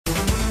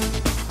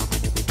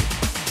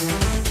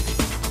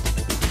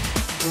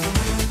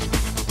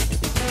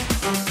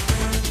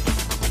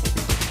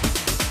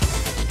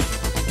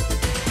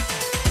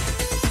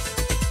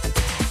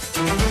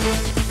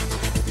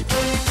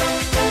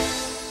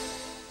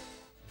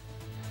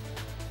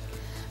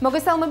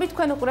მოგესალმებით,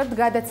 თქვენ უყურებთ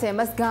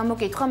გადაცემას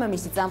გამოკითხვა, მე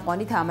მისი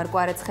წამყვანი თამარ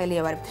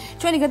ყვარელშია ვარ.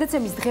 Ჩვენი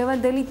გადაცემის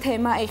დღევანდელი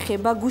თემა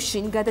ეხება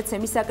გუშინ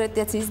გადაცემის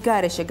აკრედიტაციის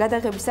გარეშე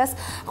გადაღებისას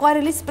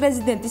ყვარელის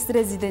პრეზიდენტის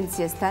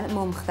რეზიდენციასთან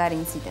მომხდარ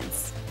ინციდენტს.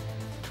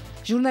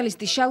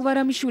 ჟურნალისტი შალვა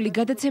რამიშვილი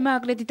გადაცემა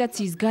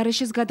აკრედიტაციის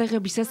გარეშეს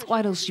გადაღებისას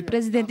ყვარელში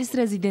პრეზიდენტის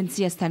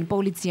რეზიდენციასთან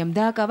პოლიციამ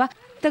დააკავა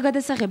და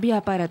გადასაღები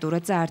აპარატურა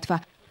წაართვა.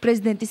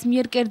 პრეზიდენტის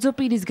მიერ კერძო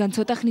პირისგან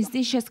ცოტა ხნის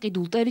წინ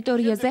შესყიდულ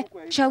ტერიტორიაზე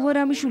შალვა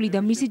რამიშვილი და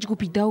მისი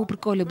ჯგუფი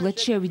დაუბრკოლებლად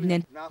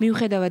შევიდნენ.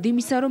 მიუხედავად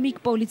იმისა, რომ იქ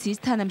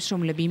პოლიციის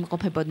თანამშრომლები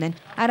იმყოფებოდნენ.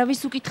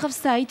 არავის უკითხავს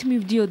საით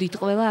მივდიოდით,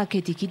 ყველა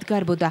აქეთ-იქით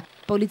გარბოდა.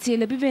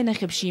 პოლიციელები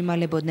ვენახებში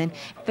იმალებოდნენ.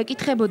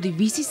 ვეკითხებოდი,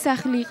 ვისი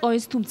სახლი იყო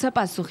ეს, თუმცა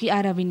პასუხი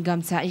არავინ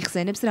გამცა,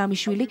 იხსენებს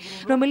რამიშვილი,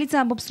 რომელიც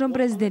ამბობს, რომ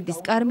პრეზიდენტის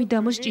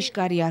კარ-მიდამოს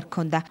ჭიშკარი არ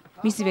ჰქონდა.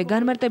 მისივე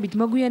განმარტებით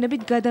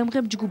მოგვიანებით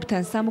გადამღებ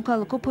ჯგუფთან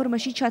სამოქალაქო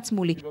ფორმაში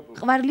ჩაცმული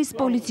ყვარელის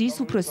პოლიციის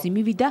უფროსი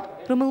მივიდა,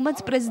 რომელმაც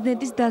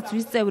პრეზიდენტის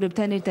დაცვის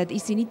წევრებთან ერთად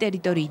ისინი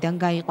ტერიტორიიდან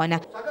გაიყვანა.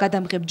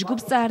 გადამღებ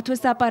ჯგუფს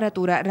წაართვეს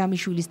აპარატურა,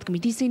 რამიშვილის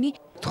თქმით ისინი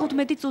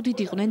 15 წუთით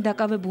იყვნენ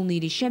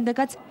დაკავებულნი, რის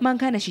შემდეგაც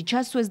მანქანაში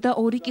ჩასვეს და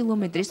 2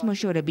 კილომეტრის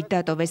მოშორებით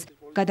დატოვეს.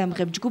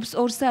 გადამღებ ჯგუფს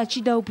 2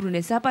 საათში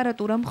დაუბრუნეს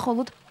აპარატურა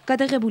მხოლოდ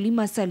გადაღებული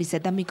მასალისა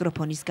და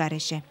მიკროფონის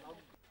გარეშე.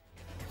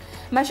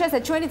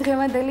 მაშასა ჩვენი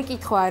დღევანდელი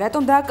კითხვაა,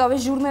 რატომ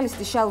დააკავეს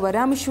ჟურნალისტი შალვა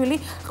რამიშვილი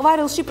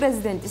ყვარელში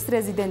პრეზიდენტის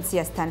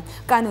რეზიდენციასთან?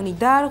 კანონი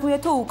დაარღვია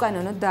თუ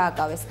უკანონოდ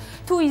დააკავეს?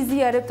 თუ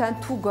იზიარებთ ან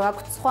თუ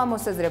გაქვთ სხვა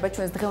მოსაზრება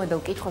ჩვენს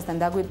დღევანდელ კითხვასთან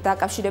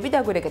დაკავშირებით,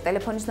 დაგვირეკეთ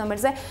ტელეფონის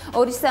ნომერზე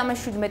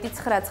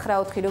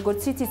 23179994,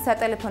 როგორც იცით,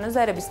 სატელეფონო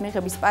ზარების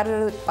მიღების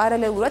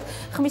პარალელურად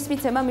ხმის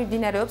მიცემა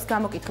მიმდინარეობს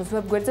გამოკითხვის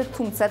ვებგვერდზე,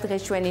 თუმცა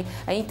დღეს ჩვენი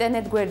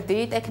ინტერნეტ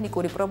გვერდი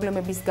ტექნიკური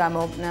პრობლემების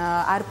გამო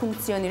არ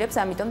ფუნქციონირებს,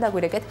 ამიტომ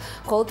დაგვირეკეთ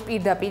მხოლოდ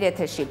პირდაპირ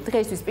ეთერში.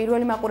 დღეისთვის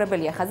პირველი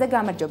მაყურებელია ხაზზე,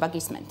 გამარჯობა,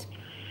 გისმენთ.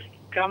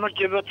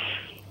 გამარჯობათ.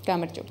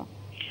 გამარჯობა.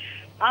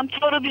 ამ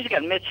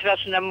ცხოვრებისგან მეც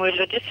რას უნდა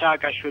მოეღეთეს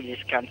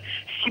სააკაშვილისგან.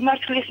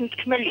 სიმართლის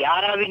მთქმელი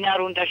არავინ არ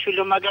უნდა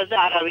შვილო მაგას და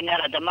არავინ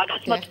არა და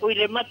მაგას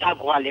მოწყვილებმა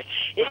დაგვალეს.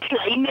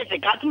 ეხლა იმეზე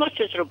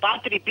გადმოსცეს, რომ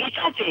ბატრი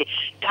ბიჭაძე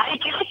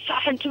დაიჭიროს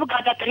სახელმწიფო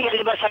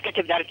გადატრიალებას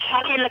აკეთებდა,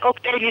 ცარიელა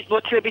კოქტეილის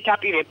ბოთლებით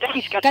აპირებდა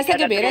ის გადატრიალებას.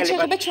 გასაგებია, რაც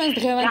შეეხება ჩვენს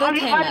დღევანდელ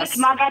თემას.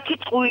 მაგათი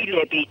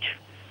წყვილებით.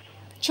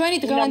 ჩვენი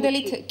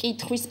დღევანდელი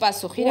კითხვის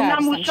პასუხი რა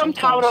არის? უნამუსო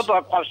მთავრობა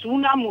ყავს,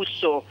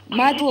 უნამუსო.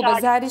 მადლობა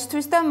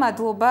ზარისთვის და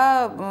მადლობა,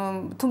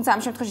 თუმცა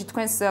ამ შემთხვევაში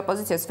თქვენს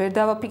პოზიციას ვერ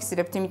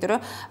დავაფიქსირებთ, იმიტომ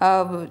რომ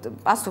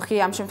პასუხი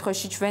ამ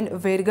შემთხვევაში ჩვენ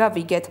ვერ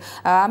გავიგეთ.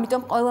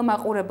 ამიტომ ყველა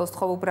მაყურებელს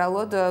თხოვ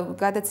უბრალოდ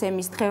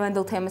გადაცემის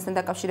დღევანდელ თემასთან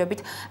დაკავშირებით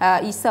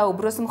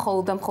ისაუბროს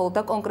მხოლოდ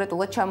და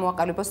კონკრეტულად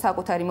ჩამოაყალიბოს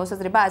საკუთარი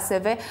მოსაზრება,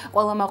 ასევე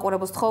ყველა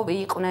მაყურებელს თხოვ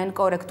იყვნენ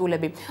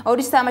კორექტულები.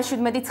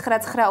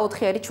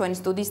 231799 არის ჩვენი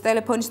სტუდიის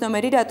ტელეფონის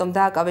ნომერი, რატომ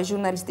დააკავეს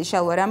ჟურნალისტი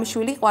შალვა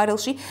რამიშვილი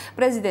ყვარელში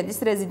პრეზიდენტის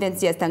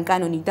რეზიდენციასთან?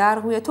 კანონი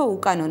დაარღვია თუ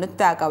უკანონოდ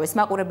დააკავეს?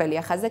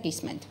 მაყურებელია ხაზზე,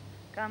 გისმენთ.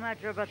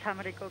 გამარჯობა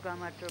თამრიკო,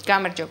 გამარჯობა.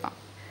 გამარჯობა.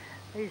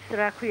 ის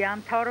რა ქვია, ამ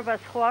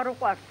მთავრობას ხო არ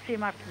უყვარს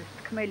სიმართლის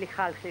თქმელი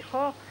ხალხი,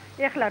 ხო?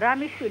 ეხლა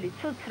რამიშვილი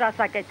ცუდს რას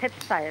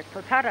აკეთებს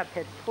საერთოდ?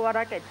 არაფერს ხო არ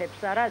აკეთებს,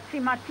 არა,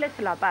 სიმართლეს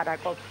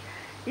ლაპარაკობს.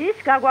 ის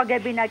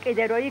გაგვაგებინა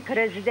კიდე, რომ იქ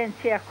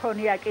რეზიდენცია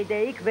ჰქონია კიდე,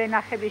 იქ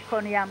ვენახები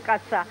ჰქონია ამ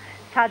კაცსა.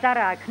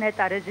 სადარა აქ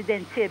ნეტა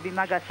რეზიდენციები,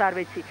 მაგას არ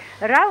ვიცი.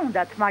 რა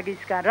უნდათ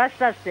მაგისგან, რას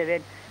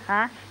დასდევენ?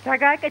 რა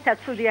გააკეთა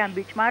ცუდი ამ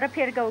ბიჭმა?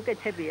 არაფერ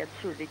გაუკეთებია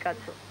ცუდი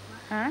კაცო.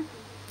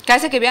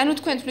 გასაგები, ანუ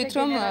თქვენ თვლით,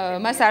 რომ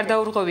მას არ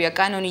დაურღვევია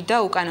კანონი და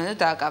უკანონოდ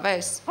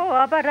დააკავეს? ხო,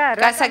 აბა რა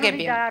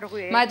გასაგებია.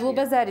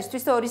 მადლობა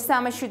ზარისთვის.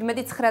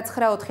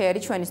 231799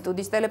 არის ჩვენი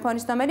სტუდიის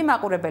ტელეფონის ნომერი,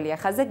 მაყურებელია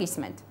ხაზზე,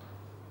 გისმენთ.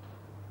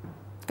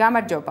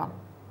 გამარჯობა.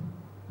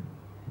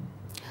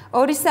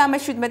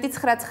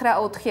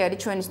 231799 არის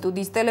ჩვენი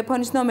სტუდიის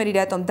ტელეფონის ნომერი,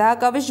 რატომ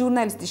დააკავეს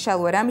ჟურნალისტი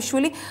შალვა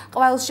რამიშვილი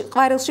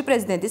ყვარელში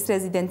პრეზიდენტის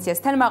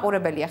რეზიდენციასთან?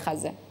 მაყურებელია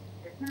ხაზზე.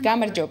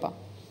 გამარჯობა.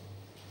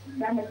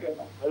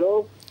 გამარჯობა. ჰალო.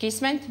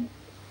 გისმენთ?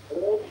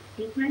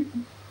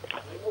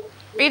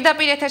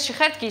 პირდაპირ ეთერში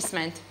ხართ,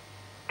 გისმენთ.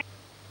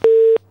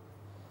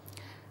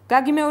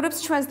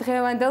 გაგიმეორებს ჩვენს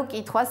დღევანდელ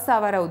კითხვას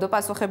სავარაუდო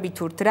პასუხები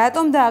თურთ.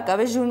 რატომ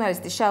დააკავეს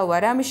ჟურნალისტი შალვა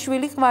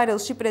რამიშვილი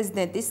ყვარელში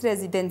პრეზიდენტის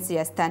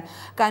რეზიდენციასთან?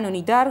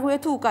 კანონი დაარღვია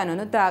თუ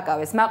უკანონოდ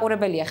დააკავეს?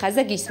 მაყურებელია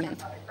ხაზზე, გისმენთ.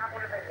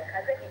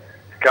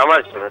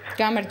 გამარჯობა.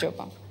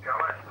 გამარჯობა.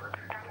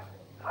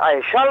 აი,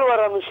 შალვა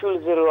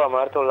რამიშვილიზე როა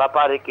მარტო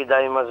ლაპარაკი და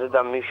იმაზე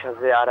და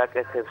მიშაზე არ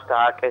აკეთებს და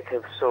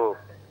აკეთებსო.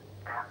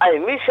 აი,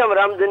 მიშამ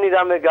რამდენი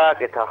რამე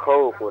გააკეთა, ხო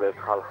უყურებ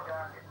ხალხს.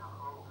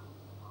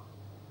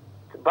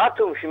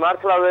 ბათუმში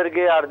მართლა ვერ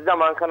გეარდი და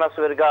მანქანას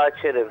ვერ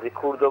გააჩერებდი,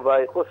 ქურდობა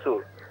იყო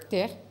სულ.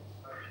 დიახ.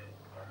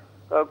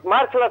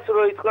 მართლაც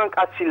რო იყვნენ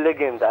კაცი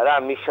ლეგენდა რა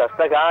მიშას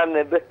და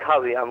გაანებეთ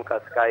თავი ამ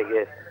კაცს,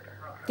 კაიგე.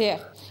 დიახ.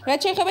 რაც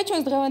შეეხება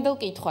ჩვენს დღევანდელ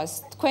კითხვას,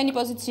 თქვენი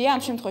პოზიცია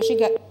ამ შემთხვევაში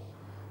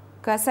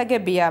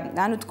გასაგებია,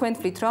 ანუ თქვენ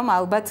თვლით, რომ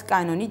ალბათ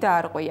კანონი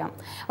დაარღვია.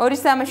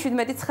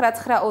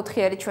 231799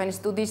 არის ჩვენი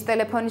სტუდიის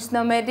ტელეფონის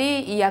ნომერი,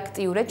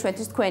 იაქტიურეთ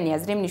ჩვენთვის თქვენი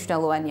აზრი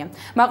მნიშვნელოვანია.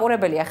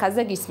 მაყურებელია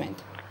ხაზზე, გისმენთ.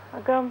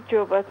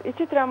 გამარჯობათ.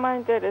 იცით რა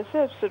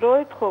მაინტერესებს? რო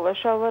ეთხოვა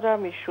შალვა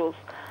რამიშვილს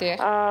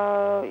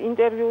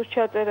ინტერვიუს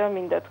ჩაწერა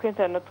მინდა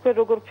თქვენთანო. თქვენ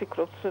როგორ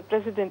ფიქრობთ,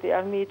 პრეზიდენტი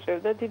არ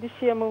მიიწევდა, დიდი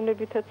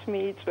სიამოვნებითაც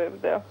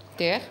მიიწევდა.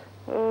 დიახ.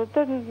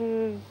 და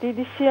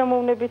დიდი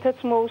სიამოვნებითაც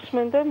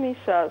მოусმენდა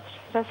მის აზრს.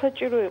 რა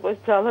საჭირო იყო ეს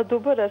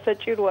ძალადობა, რა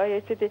საჭიროა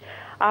ესეთი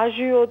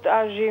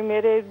აჟიოტაჟი,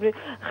 მერე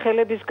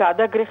ხელების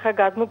გადაგრეხა,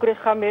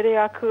 გადმოგრეხა, მერე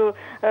აქ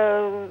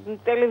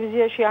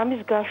ტელევიზიაში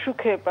ამის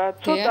გაშუქება.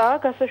 ცოტაა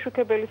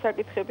გასაშუქებელი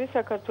საკითხები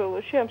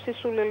საქართველოში, ამ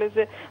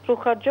სისულელეზე რო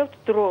ხარჯავთ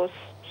დროს,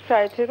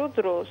 საეთერო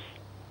დროს.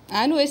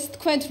 ანუ ეს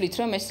თქვენ თვლით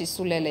რომ ეს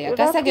სისულელეა.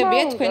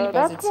 გასაგებია თქვენი პოზიცია.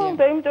 რა თქმა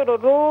უნდა, იმიტომ რომ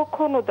რო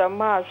ქონოდა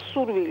მას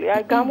სურვილი,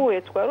 აი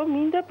გამოეთქვა რომ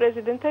მინდა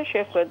პრეზიდენტთან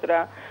შეხვედრა.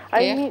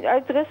 აი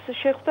დღეს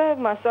შეხვდა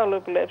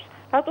მასწავლებლებს.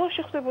 რატო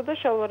შეხვდებოდა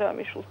შალვა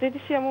რამიშვილს? დიდი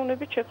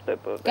სიამოვნებით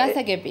შეხვდებოდა.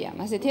 გასაგებია,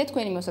 ასეთია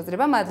თქვენი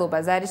მოსაზრება. მადლობა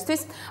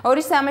ზარისთვის.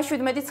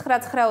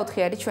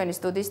 237-994 არის ჩვენი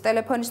სტუდიის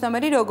ტელეფონის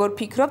ნომერი. როგორ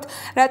ფიქრობთ,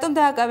 რატომ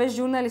დააკავეს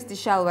ჟურნალისტი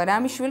შალვა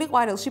რამიშვილი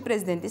ყვარელში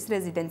პრეზიდენტის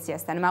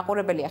რეზიდენციასთან?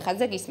 მაყურებელია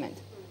ხაზზე გისმენთ.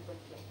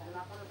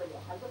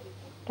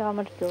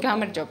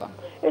 გამარჯობა.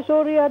 ეს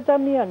ორი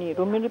ადამიანი,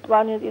 რომელი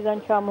პლანეტიდან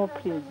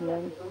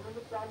ჩამოფრინდნენ.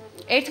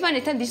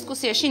 ერთმანეთთან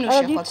დისკუსიაში ნუ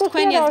შეხვდით.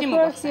 თქვენი აზრი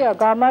მოგახსენეთ.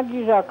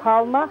 გამაგიჟა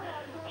ქალმა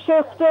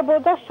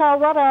შეხვდებოდა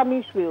შალვა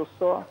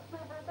რამიშვილსო.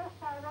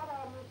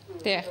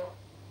 დიახ.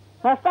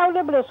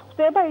 მასწავლებლებს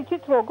ხვდება,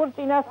 იცით როგორ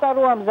წინასწარ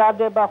რო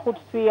ამზადება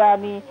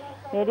ხუთთვიანი,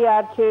 მერე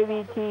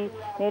არჩევითი,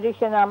 მერე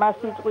შენ ამას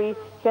იტყვი,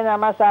 შენ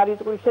ამას არ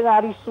იტყვი, შენ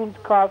არ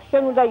ისუნთქავ,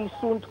 შენ უნდა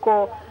ისუნთქო.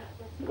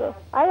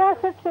 აი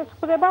ასეთ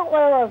შეხვდება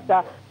ყველას და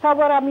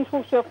შალვა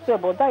რამიშვილს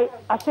შეხვდებოდა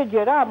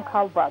ასეჯერა ამ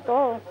ქალბატო?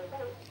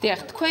 დიახ,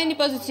 თქვენი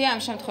პოზიცია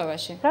ამ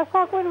შემთხვევაში.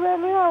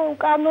 დასაკვირველია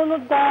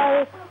უკანონოდ და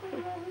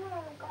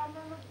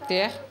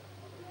დიახ.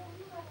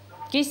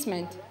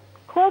 გისმენთ.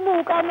 ხომ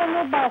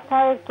უკანონობა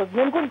საერთოდ,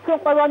 მე მგონი ჩვენ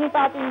ყველანი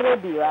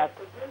პატიმრები ვართ.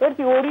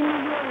 1-2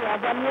 მილიონი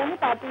ადამიანი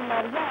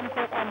პატიმარია ამ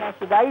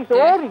ქვეყანაში და ის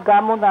ორი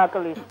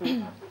გამონაკლისი.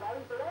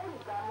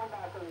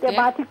 და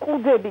მათი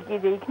კუძები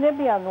კიდე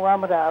იქნებიან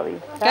უამრავი.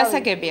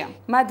 გასაგებია.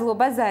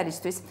 მადლობა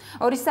ზარისთვის.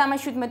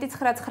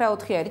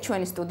 237-994 არის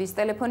ჩვენი სტუდიის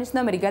ტელეფონის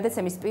ნომერი.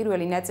 გადაცემის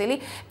პირველი ნაწილი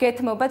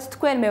გეთმობათ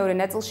თქვენ, მეორე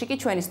ნაწილში კი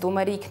ჩვენი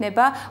სტუმარი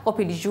იქნება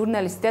ყოფილი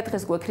ჟურნალისტი და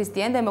დღეს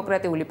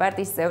ქრისტიან-დემოკრატიული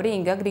პარტიის წევრი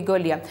ინგა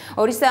გრიგოლია.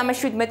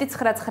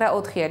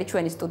 237-994 არის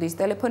ჩვენი სტუდიის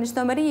ტელეფონის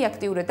ნომერი.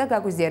 აქტიურეთ და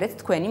გაგვიზიარეთ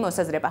თქვენი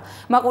მოსაზრება.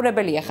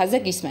 მაყურებელია ხაზზე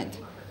გისმენთ.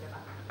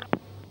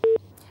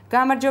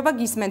 გამარჯობა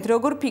გისმენთ,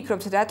 როგორ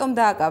ფიქრობთ, რატომ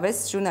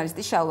დააკავეს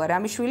ჟურნალისტი შალვა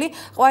რამიშვილი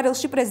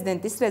ყვარელში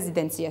პრეზიდენტის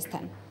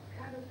რეზიდენციასთან?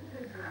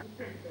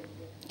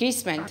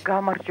 გისმენთ.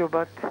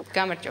 გამარჯობათ.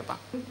 გამარჯობა.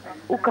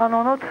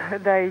 უკანონოდ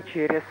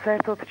დაიჭირეს.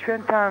 საერთოდ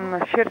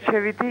ჩვენთან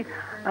შერჩევითი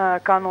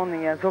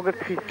კანონია,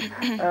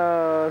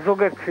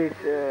 ზოგერთის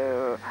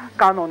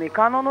კანონი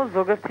კანონობს,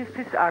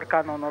 ზოგერთისთვის არ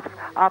კანონობს.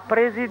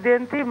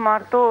 პრეზიდენტი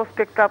მარტო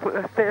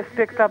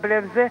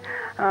სპექტაბლებზე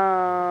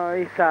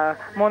ისა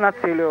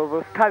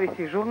მონაწილეობს.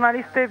 თავისი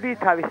ჟურნალისტები,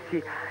 თავისი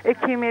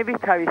ექიმები,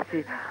 თავისი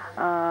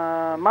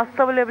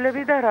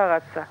მასწავლებლები და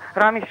რაღაცა.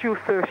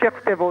 რამიშვილს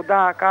შეხვდებოდა,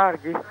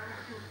 კარგი.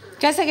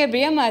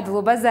 გასაგებია,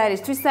 მადლობა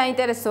ზარისთვის.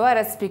 საინტერესოა,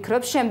 რაც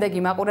ფიქრობ,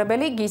 შემდეგი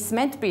მაყურებელი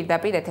გისმენთ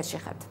პირდაპირ ეთერში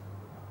ხართ.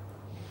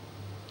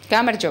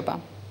 გამარჯობა.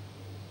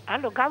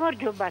 ალო,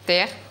 გამარჯობა.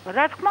 დიახ.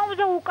 რა თქმა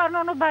უნდა,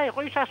 უკანონობა იყო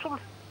ის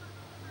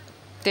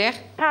დიახ.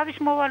 თავის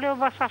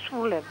მოვალეობას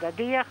ასრულებდა.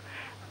 დიახ.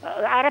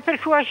 არაფერ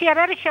შუაში არ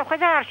არის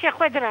შეხვედრა, არ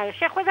შეხვედრა.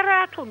 შეხვედრა რა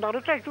თუნდა,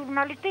 როცა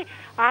ჟურნალისტი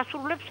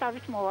ასრულებს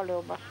თავის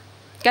მოვალეობას.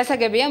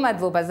 გასაგებია,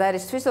 მადლობა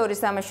ზარისთვის.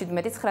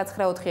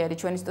 237-994 არის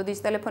ჩვენი სტუდიის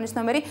ტელეფონის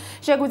ნომერი.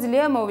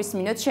 შეგვიძლია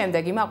მოვისმინოთ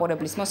შემდეგი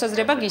მაყურებლის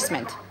მოსაზრება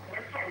გისმენთ.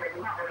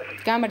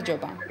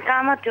 გამარჯობა.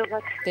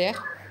 გამარჯობათ. დიახ.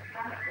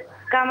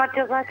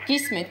 გამარჯობათ.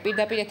 გისმენთ,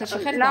 პირდაპირ ეთერში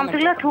ხართ.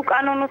 ნამდვილად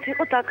უკანონოდ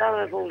იყო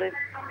დაკავებული.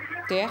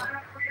 დიახ.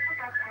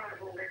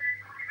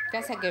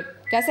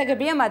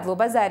 გასაგებია,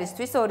 მადლობა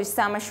ზარისთვის.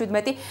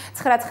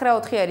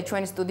 237-994 არის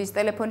ჩვენი სტუდიის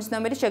ტელეფონის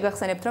ნომერი.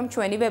 შეგახსენებთ, რომ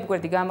ჩვენი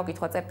ვებგვერდი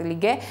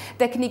გამოკითხვა.ge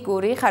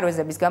ტექნიკური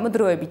ხარვეზების გამო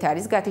დროებით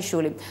არის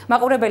გათიშული.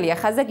 მაყურებელია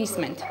ხაზზე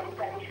გისმენთ.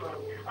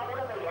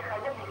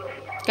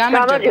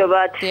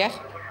 გამარჯობათ. დიახ.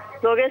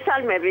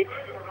 მოგესალმებით.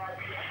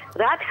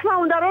 რა თქმა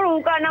უნდა, რომ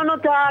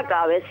უკანონოდ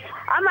დააკავეს.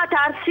 ამათ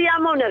არ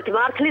სიამოვნებთ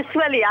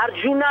მართლისმველი, არ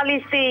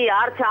ჟურნალისტი,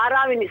 არც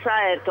არავინ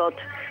საერთოდ.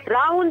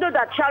 რა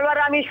უნდათ შალვა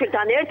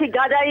რამიშვილთან ერთი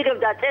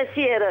გადაიღებდა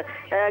წესიერ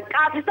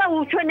კაცს და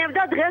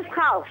უჩვენებდა დღეს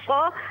ხალხს,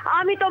 ხო?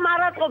 ამიტომ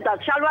არ აწყობდა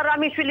შალვა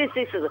რამიშვილის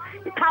ის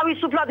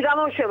თავისუფლად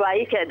გამოშვება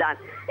იქედან.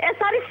 ეს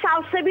არის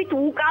სავსებით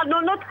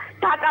უკანონოდ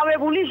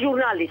დაკავებული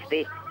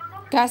ჟურნალისტი.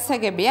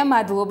 გასაგებია,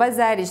 მადლობა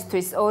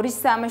ზარისთვის.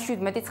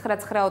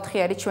 237-994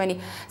 არის ჩვენი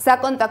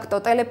საკონტაქტო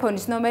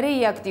ტელეფონის ნომერი.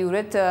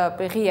 იაქტიურეთ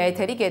ღია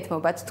ეთერი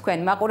გეთმობათ თქვენ.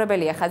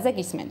 მაყურებელია ხაზზე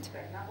გისმენთ.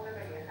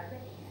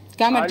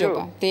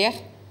 გამარჯობა. დიახ.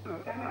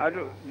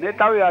 ანუ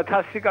ნეტავი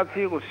 1000 კაცი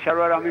იყოს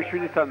შალვა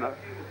რამიშვილისთან.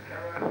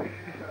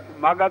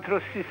 მაგათ რო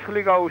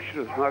სისხლი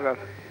გაუშროს მაგათ.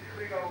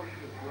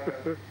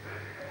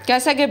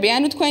 გასაგებია,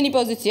 ანუ თქვენი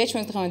პოზიცია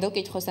ჩვენს დღევანდელ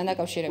კითხვასთან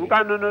დაკავშირებით.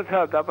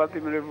 უკანონოა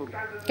დაპატიმრებული.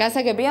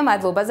 გასაგებია,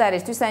 მადლობა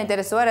ზარისთვის,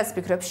 საინტერესოა რაც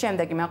ფიქრობს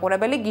შემდეგი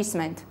მაყურებელი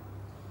გისმენთ.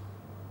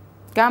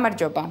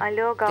 გამარჯობა.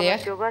 ალო,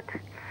 გამარჯობათ.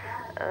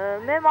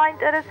 მე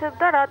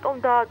მაინტერესებდა რატომ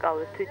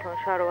დააკავეს თვითონ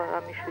შალვა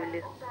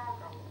რამიშვილი.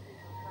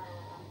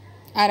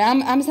 არა,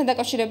 ამასთან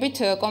დაკავშირებით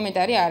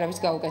კომენტარი არავის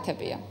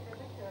გაუკეთებია.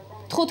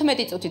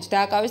 15 წუთით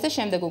დააკავეს და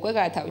შემდეგ უკვე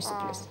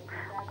გაათავისუფლეს.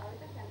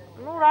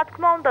 Ну, რა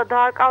თქმა უნდა,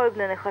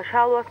 დააკავებდნენ ახლა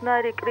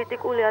შალვასნაირი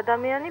კრიტიკული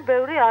ადამიანი,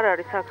 ბევრი არ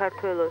არის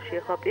საქართველოში.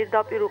 ახლა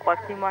პირდაპირ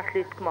უყვარს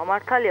სიმართლის თქმა.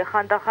 მართალია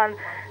ხანდახან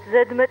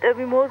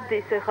ზედმეტები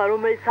მოსდის, ახლა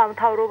რომელიც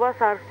სამთავრობას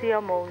არ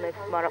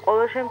სიამოვნებს, მაგრამ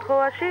ყოველ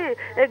შემთხვევაში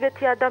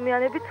ეგეთი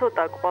ადამიანები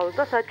ცოტა გყავს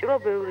და საჭირო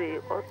ბევრი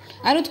იყოს.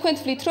 ანუ თქვენ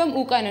თვლით, რომ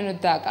უკანონოდ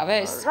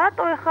დააკავეს?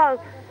 რატო ახლა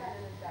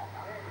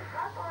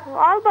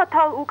ალბათ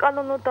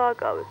უკანონოდ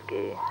დააკავეს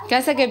კი.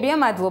 გასაგებია,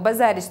 მადლობა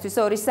ზარისთვის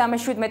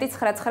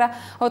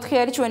 2379994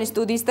 არის ჩვენი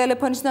სტუდიის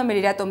ტელეფონის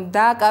ნომერი, რატომ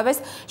დააკავეს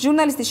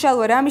ჟურნალისტი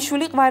შალვა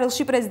რამიშვილი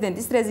ყვარელში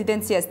პრეზიდენტის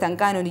რეზიდენციასთან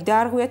კანონი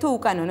დაარღვია თუ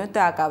უკანონოდ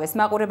დააკავეს.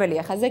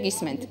 მაყურებელია ხაზზე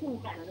გისმენთ.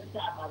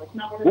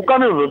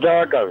 უკანონოდ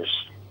დააკავეს.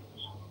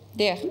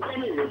 დიახ.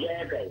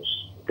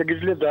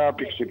 გიძლია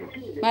დააფიქსიროთ.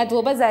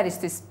 მადლობა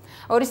ზარისთვის.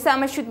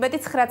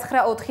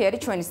 2379994 არის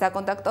ჩვენი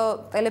საკონტაქტო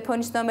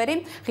ტელეფონის ნომერი.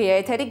 ღია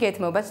ეთერი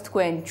გეთმობათ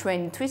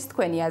ჩვენთვის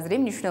თქვენი აზრი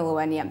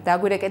მნიშვნელოვანია.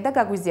 დაგვირეკეთ და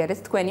გაგვიზიარეთ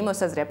თქვენი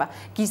მოსაზრება.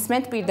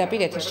 გისმენთ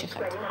პირდაპირ ეთერში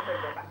ხართ.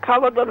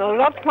 ქალბატონო,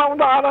 რა თქმა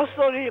უნდა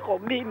არასწორი იყო.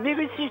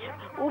 მივიცით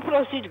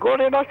უფროსით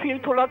გორებას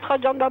ფილთულად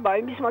ხაჯანდაბა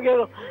იმის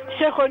მაგრამ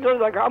შეხვედრა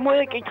და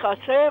გამოეკითხა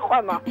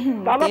შეეყვანა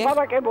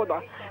დალაპარაკებოდა.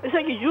 ესე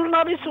იგი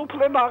ჟურნალის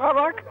უფლება აღარ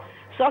აქვს.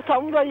 სათა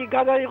უნდა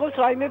გადაიღოს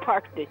რაიმე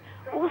ფაქტი.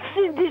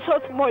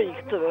 უსინდისოდ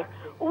მოიქცე.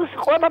 ус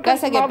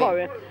ყველაფერს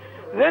მოვავენ.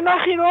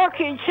 ვენახი რო აქ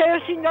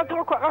შეეშინათ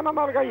რო ქვეყანა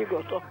არ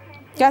გაიგოსო.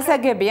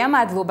 გასაგებია,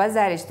 მადლობა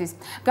ზარისთვის.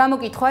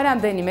 გამოკითხვა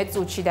რამდენიმე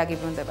წუთში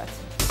დაგიბრუნდებათ.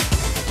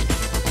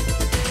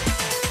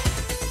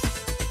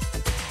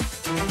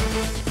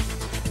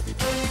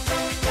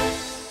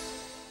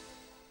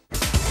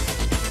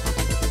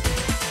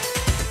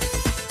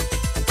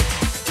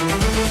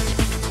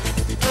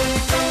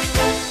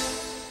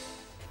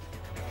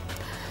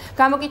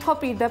 გამოკითხვა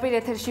პირდაპირ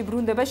ეთერში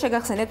ბრუნდება.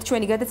 შეგახსენებთ,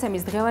 ჩვენი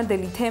გადაცემის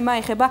დღევანდელი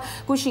თემა ეხება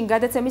გუშინ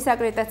გადაცემის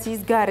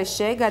აკრედიტაციის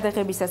გარეშე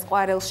გადაღებისას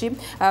ყვარელში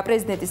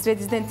პრეზიდენტის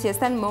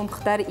რეზიდენციასთან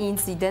მომხდარ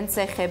ინციდენტს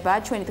ეხება.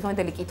 ჩვენი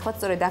დღევანდელი კითხვა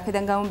სწორედ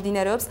აქედან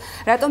გამომდინარეობს,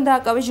 რატომ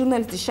დააკავეს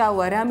ჟურნალისტი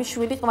შალვა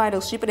რამიშვილი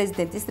ყვარელში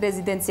პრეზიდენტის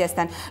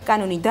რეზიდენციასთან.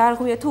 კანონი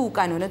დაარღვია თუ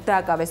უკანონოდ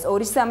დააკავეს.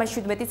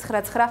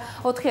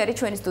 2379994 არის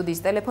ჩვენი სტუდიის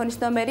ტელეფონის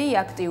ნომერი.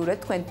 აქტიურად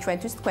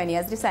ჩვენთვის თქვენი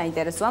აზრი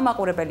საინტერესოა.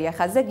 მაყურებელია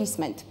ხაზზე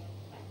გისმენთ.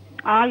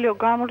 ალო,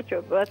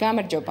 გამარჯობა.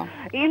 გამარჯობა.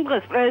 იმ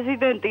დღეს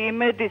პრეზიდენტი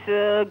იმედის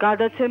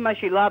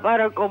გადაცემაში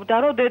ლაპარაკობდა,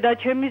 რომ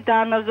დედაჩემის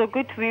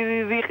დანაზოგვით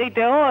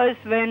ვიყიდეო, ეს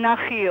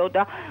ვენახიო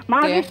და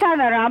მაგისთან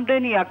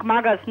რამდენი აქვს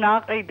მაგას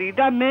ნაყიდი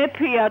და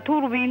მეფია თუ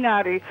ვინ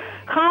არის.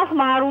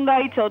 ხალხმა არ უნდა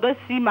იცოდეს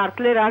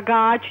სიმართლე რა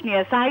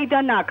გააჩნია,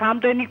 საიდან აქვს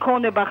ამდენი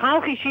ქონება,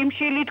 ხალხი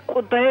შიმშილით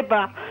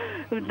კვდება.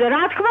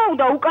 რა თქმა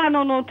უნდა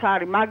უკანონოდ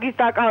არის მაგის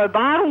დაკავება,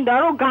 არ უნდა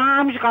რომ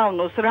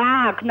გაამჟღავნოს რა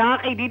აქვს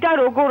ნაყიდი და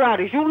როგორ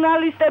არის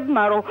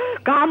ჟურნალისტებმა რომ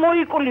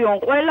გამოიკლიონ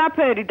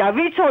ყველაფერი და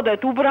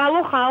ვიცოდეთ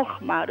უბრალო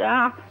ხალხმა რა.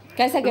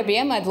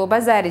 გასაგებია, მადლობა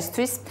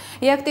ზარისთვის.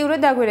 აქტიურად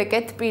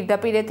დაგვირეკეთ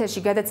პირდაპირ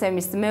ეთერში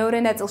გადაცემის მეორე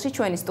ნაწილში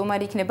ჩვენი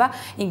სტუმარი იქნება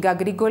ინგა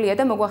გრიგოლია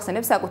და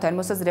მოგვახსენებს საკუთარ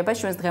მოსაზრებას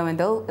ჩვენს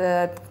დღევანდელ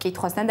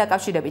კითხვასთან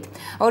დაკავშირებით.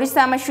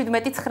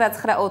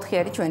 2379994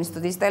 არის ჩვენი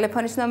სტუდიის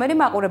ტელეფონის ნომერი.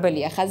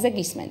 მაყურებელია ხაზზე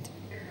გისმენთ.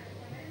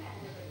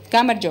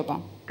 გამარჯობა.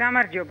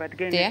 გამარჯობათ,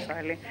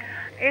 გენიშვალი.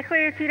 ეხლა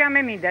ერთი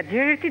რამე მინდა,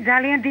 ჯერ ერთი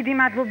ძალიან დიდი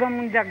მადლობა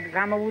მინდა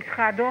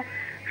გამოვუცხადო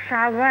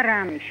შალვა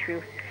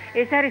რამიშვილს.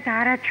 ეს არის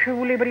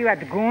არაჩვეულებრივად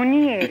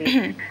გონიერი,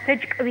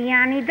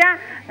 ჭკვიანი და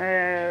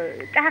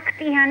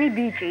ტაქტიანი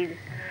ბიჭი.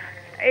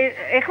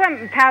 ეხლა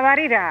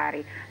მთავარი რა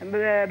არის?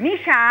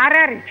 მიშა არ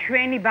არის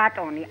ჩვენი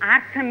ბატონი,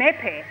 არც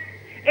მეფე.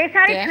 ეს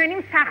არის ჩვენი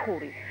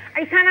მსახური.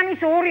 აი სანამ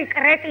ის ორი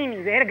კრეტინი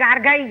ვერ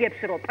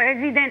გარგაიგებს, რომ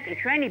პრეზიდენტი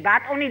ჩვენი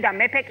ბატონი და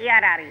მეფე კი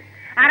არ არის.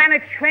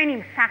 არამედ ჩვენი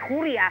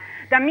მსახურია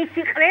და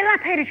მისი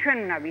ყველაფერი ჩვენ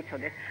უნდა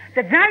ვიცოდეთ.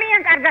 და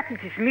ძალიან კარგად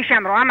იცის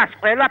მიშამ, რომ ამას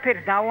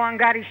ყველაფერს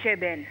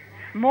დაუანგარიშებენ.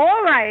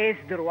 მოვა ეს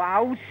დრო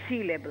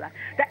აუცილებლად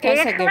და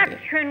ეხლა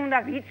ჩვენ უნდა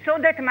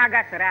ვიცოდეთ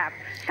მაგას რა.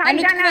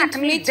 საიდან აქვს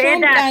მის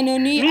დედა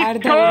კანონი არ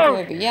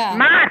დაურღვევია?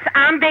 მას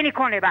ამდენი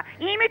ქონება.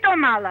 იმიტომ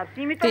მალავს,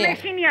 იმიტომ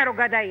ეშინია რომ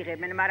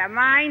გადაიღებენ, მაგრამ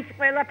მაინც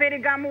ყველაფერი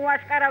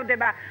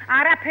გამოაშკარავდება.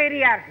 არაფერი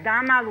არის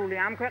დამალული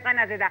ამ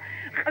ქვეყანაზე და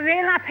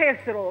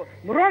ყველაფერს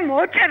რომ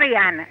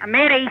მოჭრიან,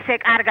 მე ისე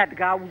კარგად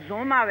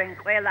გაუზომავენ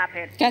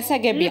ყველაფერს.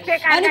 გასაგებია.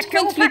 ანუ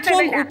თქვენ თვით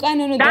რომ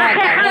უკანონო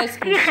დააკავეს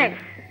გუშინ.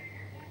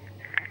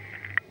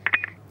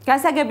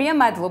 გასაგებია,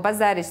 მადლობა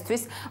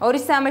ზარისთვის.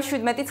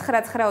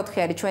 2379994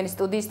 არის ჩვენი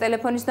სტუდიის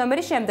ტელეფონის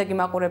ნომერი. შემდეგი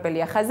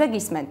მაყურებელია ხაზზე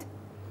გისმენთ.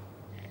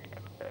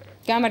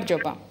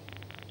 გამარჯობა.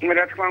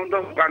 რა თქმა უნდა,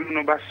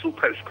 უკანონობას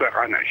უხევს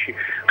ქვეყანაში.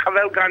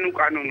 ყველგან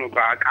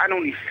უკანონობაა.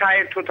 კანონი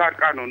საერთოდ არ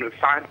კანონობს,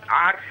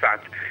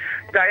 არსად.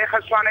 და ეხლა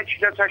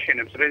სვანეთშიდაც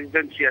აშენებს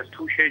რეზიდენციას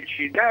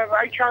თუშეთში და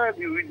აი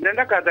ჩავედიდნენ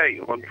და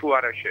გადაიღონ თუ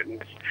არ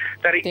აშენებს.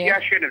 და რითი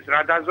აშენებს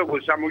რა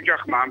დაზოგოს ამ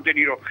ოჯახმა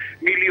ამდენი რომ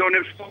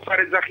მილიონებს ფულს არ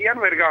ეძახიან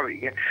ვერ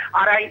გავიგე.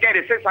 არ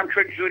აინტერესებს ამ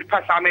ჩვენი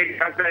ძვირფას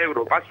ამერიკას და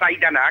ევროპას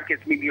საიდან აქვს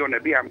ეს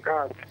მილიონები ამ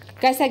კაც.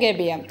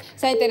 გასაგებია.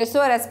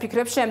 საინტერესოა რაც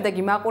ფიქრობს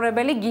შემდეგი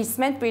მაყურებელი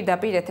გისმენთ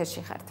პირდაპირ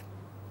ეთერში ხართ.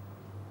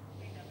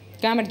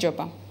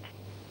 გამარჯობა.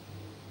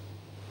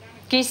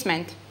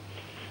 გისმენთ.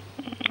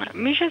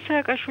 მიშა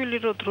სააკაშვილი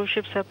რო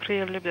დროშებს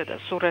აფრიალებდა და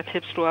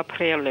სურათებს რო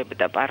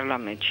აფრიალებდა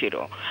პარლამენტში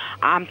რო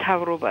ამ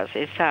თავრობას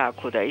ესა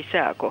აქო და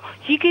ისა აქო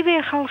იგივე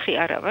ხალხი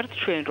არა ვართ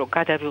ჩვენ რო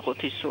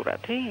გადავიღოთ ის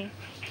სურათი?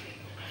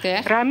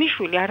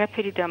 რამიშვილი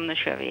არაფერი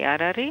დამნაშავე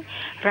არ არის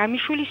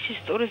რამიშვილის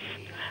ისტორიას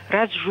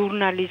რაც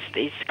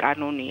ჟურნალისტის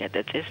კანონია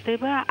და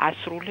წესდება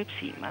ასრულებს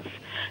იმას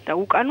და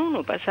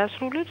უკანონობას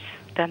ასრულებს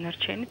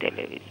დანარჩენი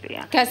ტელევიზია.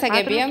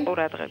 გასაგებია.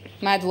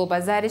 მადლობა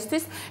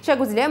ზარისთვის.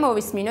 შეგვიძლია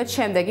მოვისმინოთ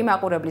შემდეგი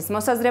მაყურებლის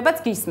მოსაზრებაც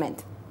გისმენთ.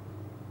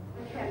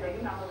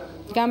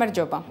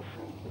 გამარჯობა.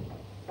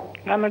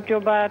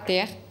 გამარჯობა.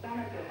 დიახ.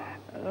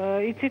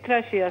 იცით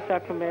რაშია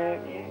საქმე?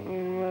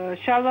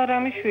 შალვა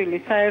რამიშვილი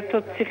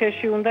საერთოდ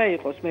ციხეში უნდა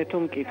იყოს, მე თუ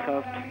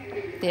მკითხავთ.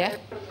 დიახ.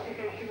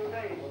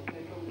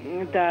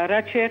 და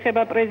რაც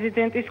შეეხება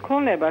პრეზიდენტის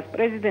ქონებას,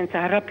 პრეზიდენტს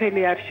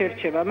არაფერი არ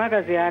შერჩება,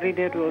 მაგაზე არ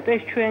იდევროთ,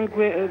 ეს ჩვენ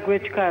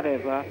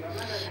გვეჩქარება.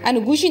 ანუ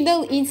გუშინდელ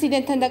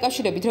ინციდენტთან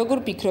დაკავშირებით როგორ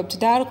ფიქრობთ,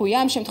 დაარღვია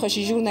ამ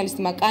შემთხვევაში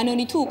ჟურნალისტმა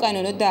კანონი თუ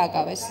უკანონოდ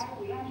დააკავეს?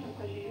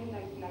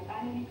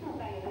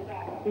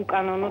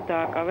 უკანონოდ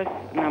დააკავეს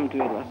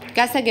ნამდვილად.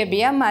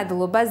 გასაგებია,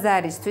 მადლობა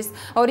ზარისთვის.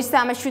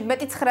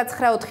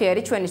 237-994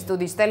 არის ჩვენი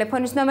სტუდიის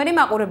ტელეფონის ნომერი,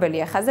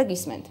 მაყურებელია ხაზა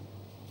გისმენთ.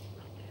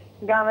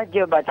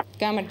 გამარჯობა.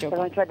 გამარჯობა.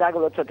 თქვენ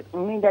დაგლოცოთ.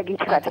 მინდა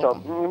გითხრათ, რომ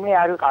მე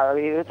არ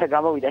ვიყავი, როცა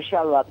გამოვიდა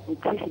შალვა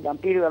ციხიდან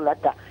პირველად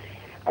და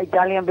აი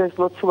ძალიან ბევრს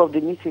ლოცულობდი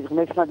მისი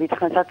ღმერთმა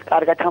დიდხანსაც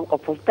კარგად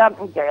ამყოფოს და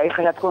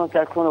ეხლა რა თქმა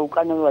უნდა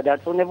უკანონოა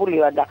დარწმუნებული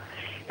ვარ და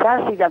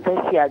სასიდან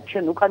ფესია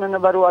ჩვენ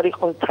უკანონობა რო არ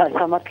იყოს და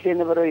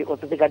სამართლიანობა რო იყოს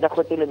და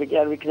გადახვეწილები კი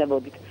არ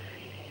ვიქნებოდით.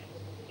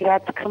 რა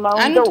თქმა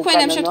უნდა ანუ თქვენ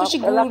ამ შემთხვევაში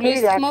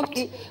გულისხმობთ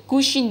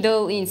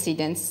გუშინდელ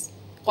ინციდენტს.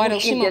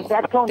 ყვარელში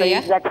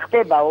რა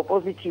ხდება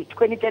ოპოზიციის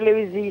თქვენი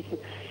ტელევიზიის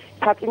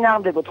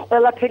საწინააღმდეგოდ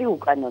ყველაფერი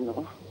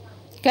უკანონოა.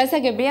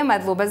 გასაგებია,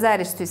 მადლობა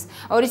ზარისთვის.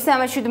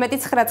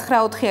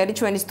 237-994 არის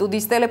ჩვენი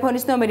სტუდიის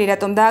ტელეფონის ნომერი,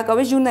 რატომ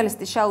დააკავეს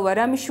ჟურნალისტი შალვა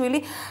რამიშვილი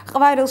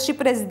ყვარელში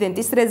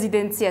პრეზიდენტის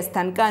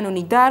რეზიდენციასთან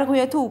კანონი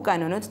დაარღვია თუ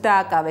უკანონოდ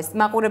დააკავეს.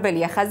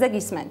 მაყურებელია ხაზა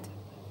გისმენთ.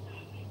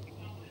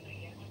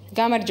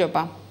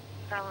 გამარჯობა.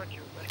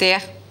 გამარჯობა.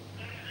 დიახ.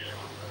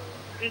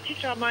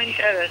 ვიცით რა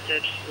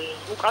მაინტერესებს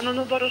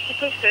უკანონობა რო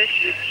სოფელს ეს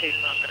ვიცი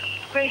მაგრამ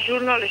თქვენ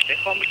ჟურნალისტი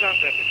ხომ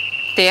ბრძანდებით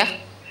დიახ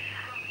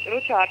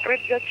როცა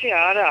აკრედიტაცია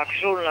არ აქვს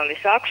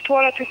ჟურნალისტს აქვს თუ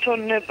არა თვითონ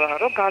ნება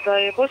რომ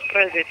გადაიღოს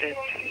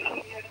პრეზიდენტი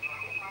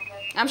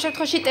ამ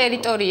შემთხვევაში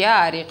ტერიტორია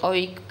არ იყო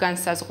იქ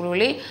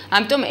განსაზღვრული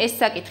ამიტომ ეს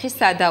საკითხი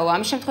სადაო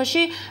ამ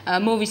შემთხვევაში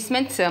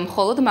მოვისმენთ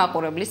მხოლოდ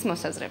მაყურებლის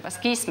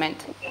მოსაზრებას გისმენთ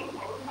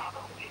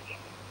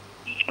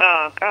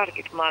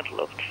კარგით,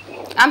 მადლობთ.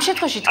 ამ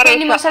შემთხვევაში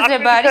თქვენი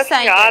მოსაზრება არის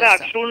საინტერესო. არ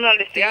აქვს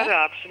ჟურნალისტი, არ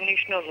აქვს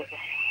მნიშვნელობა.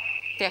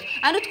 დიახ.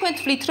 ანუ თქვენ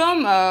თვლით, რომ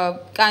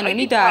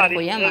კანონი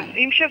დაარღვია მან?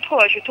 იმ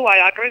შემთხვევაში თუ აი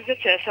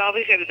აკრედიტაციას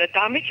ავიღებდი და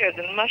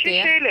დამიჭერდნენ, მაშინ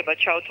შეიძლება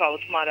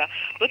ჩავთვალოთ, მაგრამ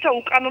როცა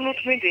უკანონოდ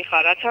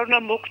მიდიხარ, რაც არ უნდა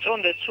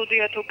მოგწონდეს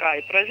ცუდია თუ კაი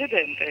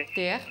პრეზიდენტი.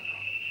 დიახ.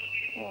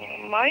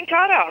 მაინც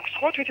არ აქვს,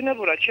 ხო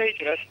თვითნებურად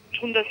შეიჭრას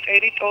თუნდაც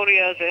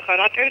ტერიტორიაზე, ხა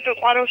რა ტერიტორია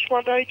ყვარელში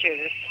არ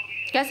დაიჭერეს.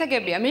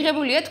 გასაგებია,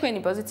 მიღებულია თქვენი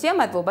პოზიცია,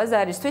 მადლობა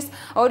ზარისთვის.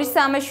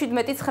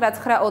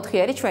 237-994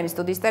 არის ჩვენი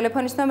სტუდიის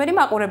ტელეფონის ნომერი,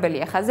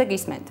 მაყურებელია ხაზა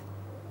გისმენთ.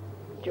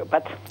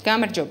 ჯობათ.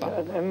 გამარჯობა.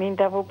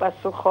 მინდა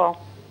ვუპასუხო,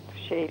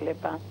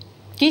 შეიძლება.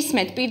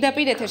 გისმენთ,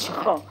 პირდაპირ ეთერში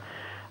ხართ. ხო.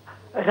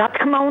 რა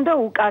თქმა უნდა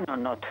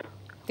უკანონოდ.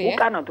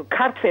 უკანონოდ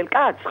ქართველ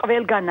კაცს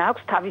ყველგან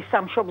აქვს თავის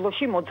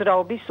სამშობლოში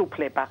მოძრაობის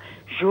უფლება.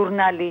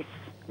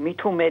 ჟურნალისტს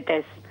მით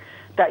უმეტეს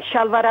და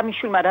შალვა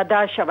რამიშვილმა რა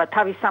დააშავა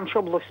თავის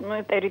სამშობლოს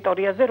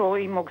ტერიტორიაზე რო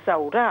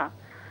იმოგზაურა?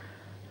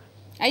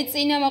 აი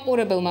წინა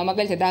მაყურებელმა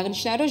მაგალითად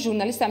აღნიშნა რომ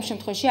ჟურნალისტს ამ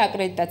შემთხვევაში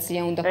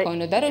აკრედიტაცია უნდა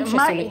ჰქონოდა რომ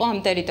შესულიყო ამ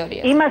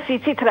ტერიტორიაზე. იმას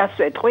იცით რას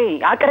ვეტყვი?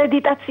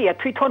 აკრედიტაცია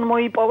თვითონ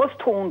მოიპოვოს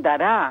თუ უნდა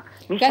რა?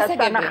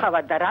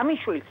 მისასანახავად და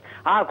რამიშვილს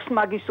აქვს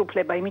მაგის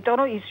უფლება, იმიტომ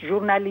რომ ის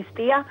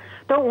ჟურნალისტია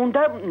და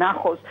უნდა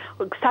ნახოს.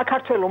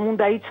 საქართველოს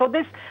უნდა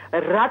იცოდეს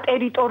რა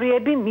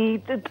ტერიტორიები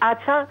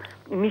მიტაცა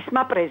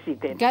მისმა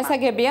პრეზიდენტმა.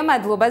 გასაგებია,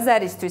 მადლობა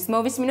ზარისთვის.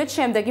 მოვისმინოთ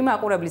შემდეგი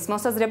მაყურებლის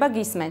მოსაზრება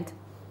გისმენთ.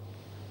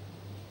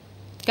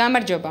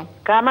 გამარჯობა.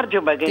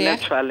 გამარჯობა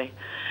გენაცვალე.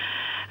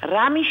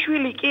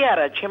 რამიშვილი კი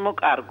არა, ჩემო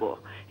კარგო.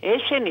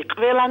 ესენი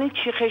ყველანი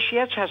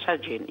ციხეშია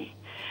ჩასაჯენი.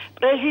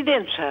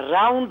 პრეზიდენტს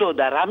რა უნდა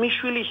და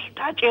რამიშვილის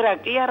დაჭერა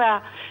კი არა,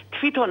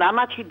 თვითონ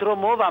ამათი დრო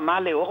მოვა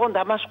მალე, ოღონდ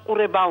ამას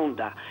ყურება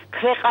უნდა.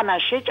 ქვეყანა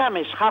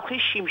შეჭამეს, ხალხი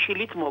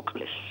შიმშილით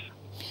მოკლეს.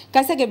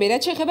 გასაგებია,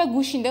 რაც შეეხება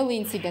გუშინდელ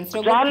ინციდენტს,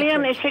 როგორ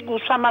ძალიან ესე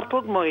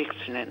გუსამართლოდ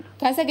მოიქცნენ.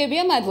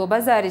 გასაგებია, მადლობა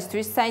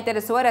ზარისთვის.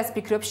 საინტერესოა, რას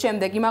ფიქრობს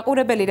შემდეგი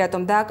მაყურებელი,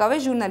 რატომ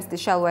დააკავეს ჟურნალისტი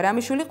შალვა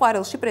რამიშვილი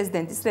ყვარელში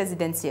პრეზიდენტის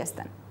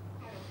რეზიდენციასთან.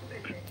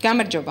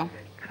 გამარჯობა.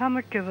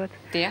 გამარჯობათ.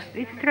 დიახ.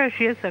 იცით რა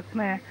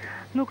შეესაქმე?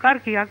 ნუ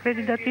კარგი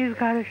აკრედიტაციის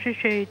გარეშე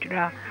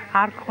შეიჭრა.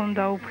 არ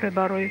ქონდა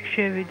უფლება რომ იქ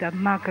შევიდა,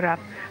 მაგრამ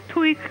თუ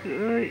იქ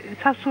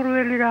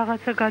სასურველი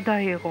რაღაცა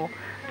გადაიღო,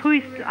 თუ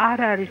ის არ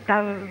არის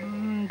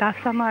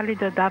დასამალი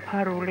და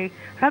დაფარული,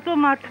 რატომ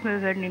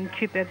ართმევენ იმ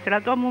ჩიპებს,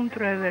 რატომ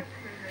უმტრევენ?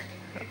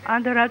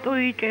 ანდა რატო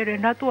იჭერენ,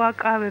 რატო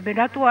აკავებენ,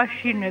 რატო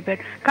აშინებენ?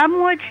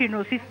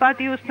 გამოაჩინოს ის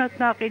პატიოსნად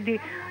ნაყიდი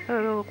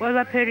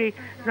ყველაფერი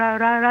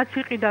რაც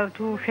იყიდა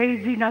თუ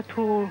შეიძინა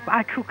თუ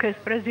აჩუქეს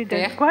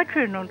პრეზიდენტს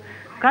გვაჩვენონ,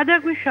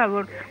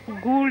 გადაგვიშალონ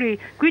გული,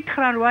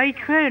 გითხრან რომ აი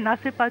ჩვენ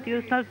ასე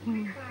პატიოსნად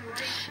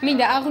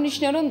მინდა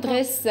აღნიშნო რომ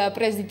დღეს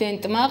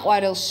პრეზიდენტმა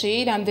ყვარელში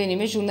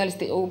რამდენიმე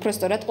ჟურნალისტი,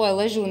 უпростоრად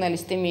ყველა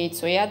ჟურნალისტი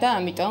მიიწვია და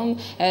ამიტომ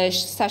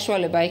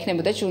საშუალება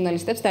იქნებოდა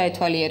ჟურნალისტებს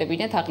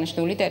დაეთვალიერებინათ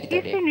აღნიშნული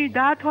ტერიტორია. ისინი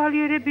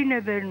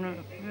დაათვალიერებინებენ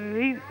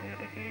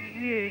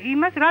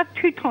იმას რაც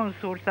თვითონ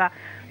სურსა.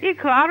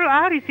 იქ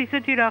არის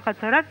ისეთი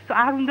რაღაცა, რაც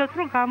არ უნდათ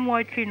რომ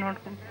გამოაჩინონ.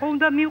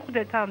 უნდა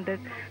მივხვდეთ ამდენ.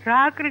 რა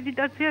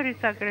აკრედიტაცია,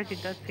 რის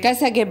აკრედიტაცია.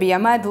 გასაგებია,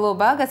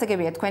 მადლობა,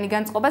 გასაგებია თქვენი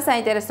განწყობა.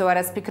 საინტერესოა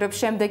რას ფიქრობ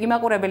შემდეგი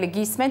მაყურებელი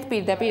გისმენთ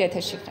პირდაპირ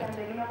ეთერში ხართ.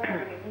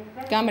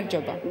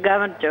 გამარჯობა.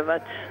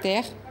 გამარჯობათ.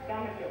 დიახ.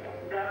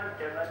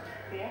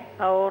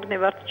 აორნი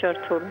ვართ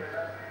ჩართული.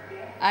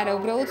 არა,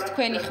 უბრალოდ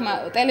თქვენი ხმა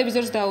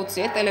ტელევიზორს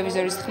დაუციეთ,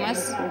 ტელევიზორის ხმას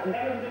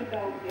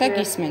და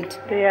გისმენთ.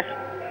 დიახ.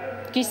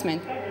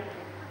 გისმენთ.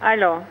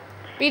 ალო.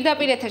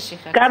 პირდაპირ ეთერში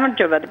ხართ.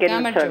 გამარჯობათ,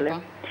 გენაცვალე.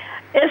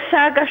 ეს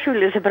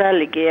სააკაშვილის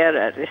ბრალი კი არ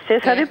არის,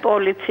 ეს არის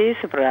პოლიციის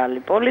ბრალი.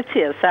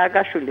 პოლიცია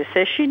სააკაშვილის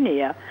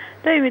ეშინია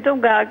და იმიტომ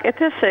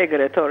გააკეთეს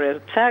ეგრეთორე.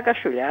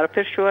 სააკაშვილი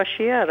არაფერ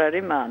შუაშია არ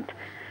არის მანდ.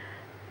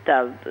 და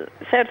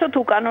საერთოდ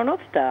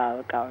უკანონოდ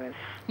დააკავეს.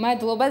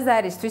 მადლობა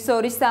ზარისთვის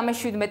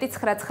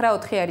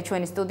 2379994 არის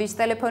ჩვენი სტუდიის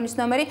ტელეფონის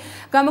ნომერი.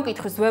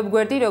 გამოკითხვის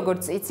ვებგვერდი,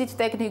 როგორც იცით,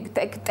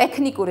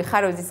 ტექნიკური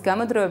ხარვეზის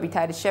გამოდროებით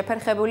არის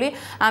შეფერხებული,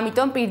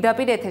 ამიტომ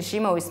პირდაპირ ეთერში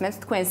მოვისმენთ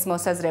თქვენს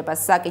მოსაზრებას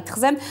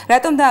საკითხზე.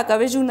 რატომ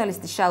დააკავეს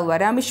ჟურნალისტი შალვა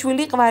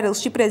რამიშვილი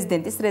ყვარელში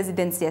პრეზიდენტის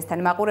რეზიდენციასთან?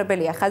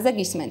 მაყურებელია ხაზა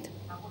გისმენთ.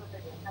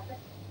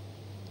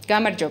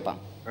 გამარჯობა.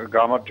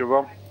 გამარჯობა.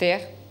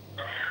 დიახ.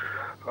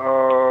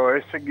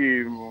 ესე იგი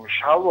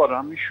შალვა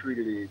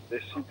რამიშვილი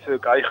ესიც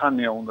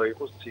кайხანია უნდა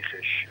იყოს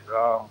ციხეში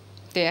რა.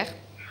 დიახ.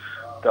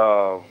 და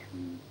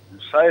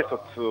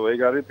საერთოდ ეგ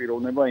არის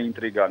პიროვნება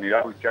ინტრიგანი, რა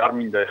ვიცი, არ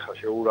მინდა ეხლა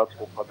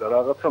შეურაცხყოფა და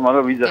რაღაცა,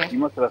 მაგრამ ვიზახ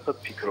იმას, რასაც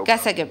ფიქრობ.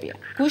 გასაგებია.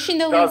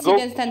 გუშინდელ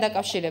ინციდენტთან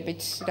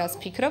დაკავშირებით რას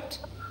ფიქრობთ?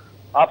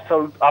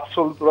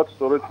 აბსოლუტურად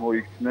სწორედ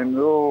მოიქცნენ,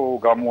 რომ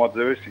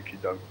გამოაძევეს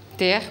იქიდან.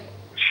 დიახ.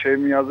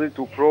 ჩემი აზრით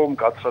უფრო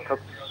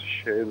მკაცრათაც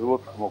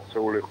შეეძლოთ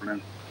მოქცეულიყვნენ.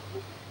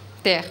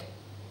 დიახ.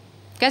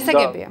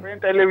 გასაგებია.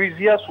 და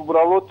ტელევიზიას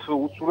უბრალოდ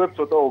უცურებ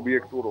ცოტა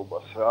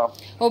ობიექტურობას რა.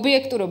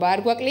 ობიექტურობა არ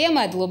გვაკლია,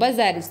 მადლობა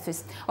ზარისთვის.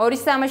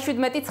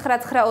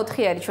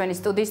 2379994 არის ჩვენი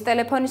სტუდიის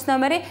ტელეფონის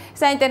ნომერი.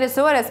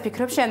 საინტერესოა რას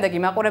ფიქრობ შემდეგი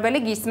მაყურებელი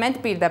გისმენთ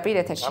პირდაპირ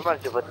ეთერში.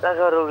 გამარჯობა,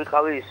 წაღარო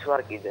ვიყავი ის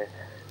ვარ კიდე.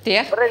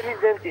 დიახ.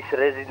 პრეზიდენტის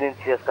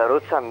რეზიდენციასთან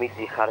როცა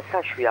მიდიხარ,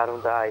 საშვი არ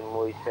უნდა აი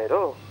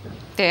მოისერო?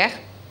 დიახ.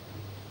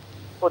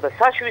 ხო და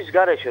საშვის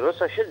გარეშე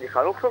როცა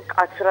შედიხარ, უფრო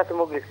კაცრად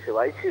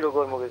მოგექცევა, იცი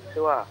როგორ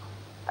მოგექცევა?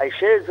 აი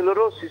შეეძლო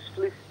რომ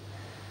სისხლის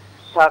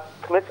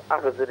საქმეც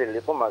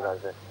აღძრილიყო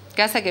მაგაზე.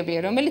 გასაგებია,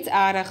 რომელიც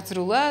არ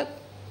აღძრულა.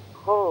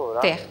 ხო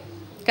რა. დიახ.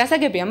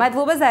 გასაგებია,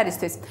 მადლობა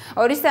ზარისთვის.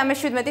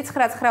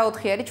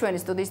 2379994 არის ჩვენი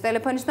სტუდიის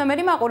ტელეფონის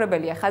ნომერი,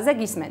 მაყურებელია ხაზა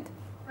გისმენთ.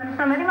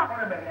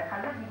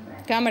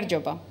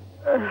 გამარჯობა.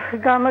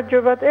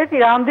 გამარჯობათ. ერთი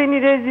რამდენი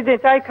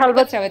რეზიდენტი, აი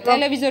ქალბატ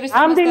ტელევიზორის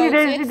რამდენი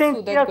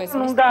რეზიდენცია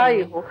უნდა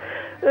აიღო.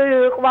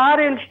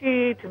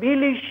 ყვარელში,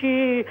 თბილისში,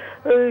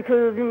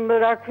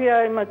 რა ქვია,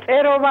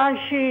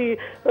 წეროვანში,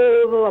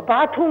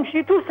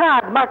 ბათუმში თუ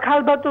სად, მაგ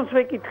ქალბატონს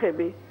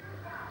ვეკითხები.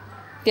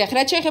 დიახ,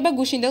 რაც შეეხება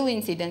გუშინდელ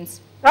ინციდენტს.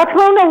 რა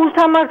თქმა უნდა,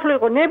 უსამართლო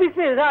იყო.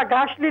 ნებისმიერ რა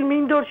გაშლილ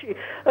მინდორში,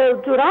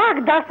 რა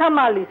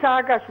დასამალი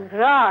სააკაშვილს,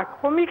 რა,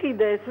 ხომ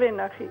იყიდა ეს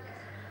ვენახი.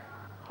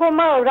 ხომ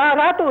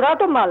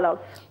რატო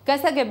მალავს?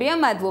 გასაგებია,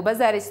 მადლობა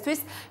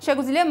ზარისთვის.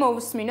 შეგვიძლია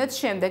მოვუსმინოთ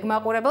შემდეგ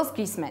მაყურებელს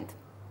გისმენთ.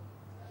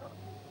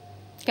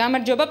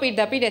 გამარჯობა,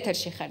 პირდაპირ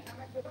ეთერში ხართ.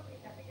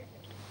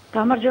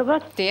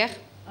 გამარჯობათ. დიახ.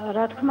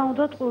 რა თქმა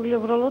უნდა,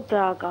 უბრალოდ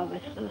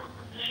დააკავეს.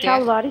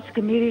 შალვა არის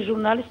გმირი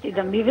ჟურნალისტი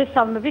და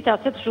მივესალმებით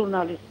ასეთ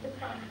ჟურნალისტს.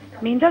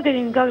 მინდა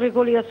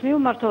გრიგოლიას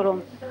მივმართო, რომ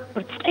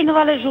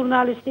ბრწყინვალე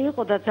ჟურნალისტი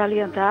იყო და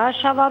ძალიან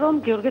დააშავა, რომ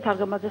გიორგი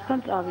თარგამაძესთან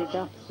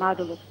წავიდა.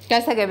 მადლობა.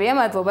 გასაგებია,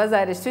 მადლობა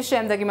ზარისთვის.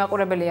 შემდეგი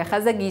მაყურებელია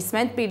ხაზა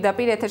გისმენთ,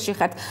 პირდაპირ ეთერში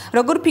ხართ.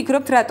 როგორ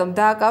ფიქრობთ, რატომ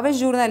დააკავეს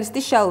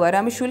ჟურნალისტი შალვა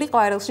რამიშვილი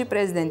ყვარელში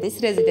პრეზიდენტის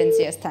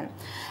რეზიდენციასთან?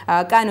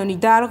 კანონი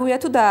დაარღვია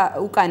თუ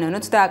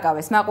უკანონოდ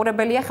დააკავეს?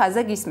 მაყურებელია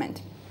ხაზა გისმენთ.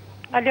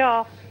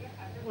 ალო.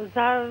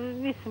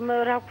 ზავის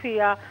რა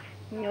ქვია,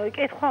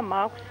 კითხვა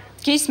მაქვს.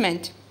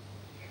 გისმენთ.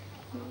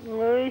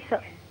 ისა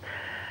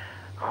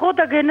ხო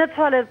და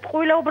გენაცვალეთ,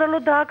 ყვილა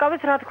უბრალოდ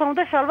დააკავეს, რა თქმა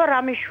უნდა, შალვა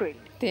რამიშვილი.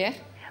 დიახ.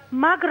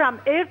 მაგრამ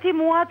ერთი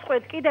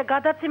მოაწყვეთ კიდე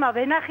გადაცემა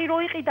ვენახი რო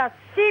იყიდა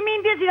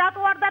სიმინდიზე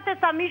რატო არ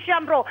დათესა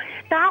მიშამ რო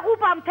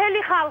დაღუპა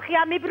მთელი ხალხი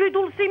ამ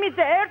იბრიდულ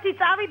სიმინდზე ერთი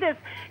წავიდეს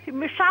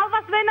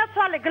შალვას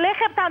ვენაცვალე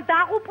გლეხებთან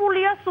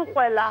დაღუპულია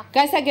სუყველა.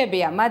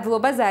 გასაგებია,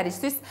 მადლობა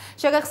ზარისთვის.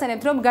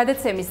 შეგახსენებთ, რომ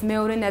გადაცემის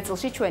მეორე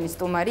ნაწილში ჩვენი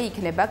სტუმარი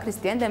იქნება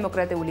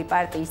ქრისტიან-დემოკრატიული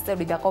პარტიის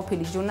წევრი და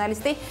ყოფილი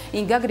ჟურნალისტი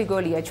ინგა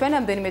გრიგოლია. ჩვენ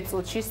ამდენიმე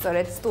წუთში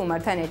სწორედ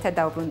სტუმართან ერთად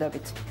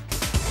დავბრუნდებით.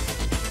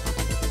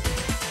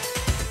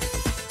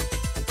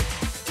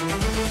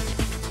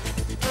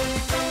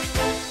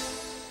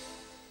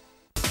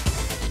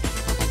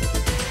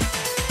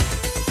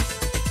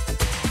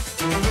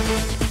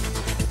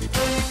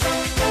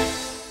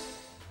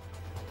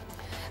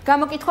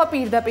 გამოკითხვა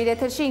პირდაპირ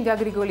ეთერში ინგა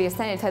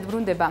გრიგოლიასთან ერთად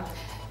ბრუნდება.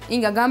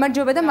 ინგა,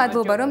 გამარჯობა და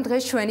მადლობა, რომ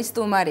დღეს ჩვენი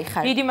სტუმარი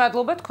ხარ. დიდი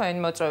მადლობა თქვენი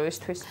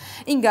მოწვევისთვის.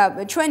 ინგა,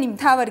 ჩვენი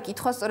მთავარი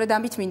კითხვა სწორედ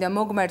ამით მინდა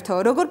მოგმართო.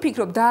 როგორ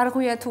ფიქრობ,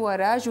 დაარღვია თუ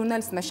არა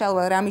ჟურნალისტმა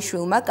შალვა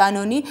რამიშვილმა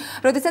კანონი,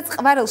 როდესაც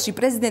ყვარელში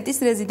პრეზიდენტის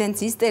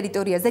რეზიდენციის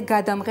ტერიტორიაზე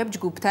გადამღებ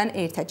ჯგუფთან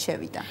ერთად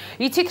შევიდა?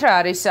 იცით რა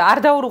არის? არ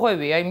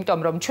დაურღვევია, იმიტომ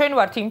რომ ჩვენ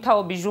ვართ იმ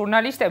თაობის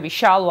ჟურნალისტები,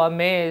 შალვა,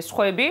 მე,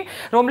 სხვები,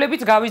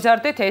 რომლებიც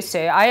გავიზარდეთ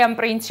ესე, აი ამ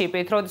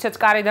პრინციპით, როდესაც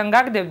კარიდან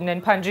გაგდებდნენ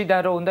ფანჯრიდან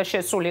რო უნდა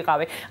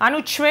შესულიყავი. ანუ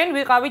ჩვენ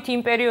ვიყავით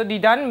იმ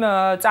პერიოდიდან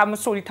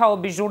წამოსული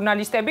თაობის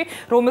ჟურნალისტები,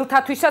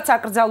 რომელთათვისაც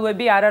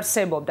აკრძალვები არ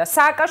არსებობდა.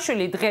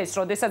 სააკაშვილი დღეს,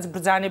 როდესაც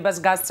ბრძანებას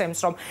გასცემს,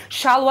 რომ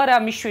შალვა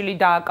რამიშვილი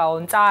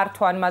დააკავონ,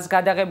 წაართვან მას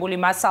გადაღებული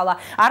მასალა,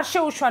 არ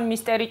შეუშვან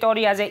მის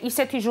ტერიტორიაზე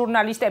ისეთი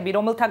ჟურნალისტები,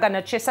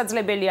 რომელთაგანაც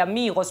შესაძლებელია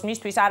მიიღოს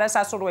მისთვის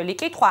არასასურველი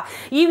კითხვა,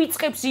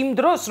 ივიწყებს იმ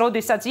დროს,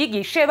 როდესაც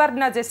იგი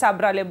შევარდნაძეს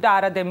აბრალებდა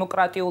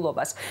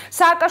არადემოკრატიულობას.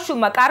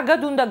 სააკაშვილმა კარგად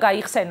უნდა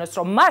გაიხსენოს,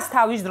 რომ მას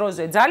თავის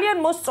დროზე ძალიან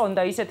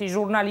მოსწონდა ისეთი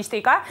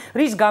ჟურნალისტიკა,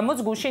 რის გამოც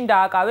გუშინ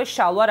დააკავეს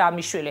შალვა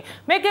რამიშვილი.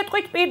 მე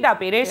გეტყვით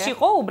პირდაპირ, ეს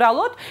იყო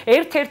უბრალოდ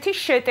ერთ-ერთი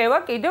შეტევა,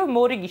 კიდევ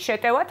მორიგი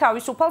შეტევა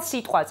თავისუფალ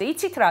სიტყვაზე.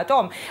 იცით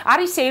რატომ?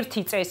 არის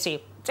ერთი წესი.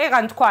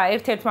 წეგან თქვა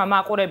ერთ-ერთმა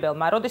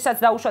მაყურებელმა,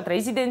 როდესაც დაუშვათ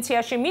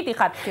რეზიდენციაში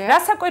მიდიხარ,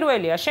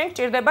 რასაკვირველია, შენ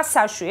გჭირდება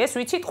საშვი, ეს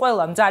ვიცით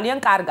ყველამ ძალიან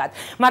კარგად.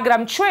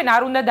 მაგრამ ჩვენ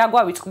არ უნდა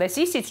დაგვავიწყდეს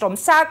ისიც, რომ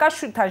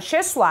სააკაშვილთან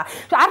შესვლა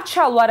არც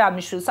შალვა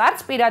რამიშვილს, არც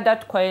პირადად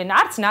თქვენ,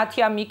 არც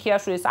ნათია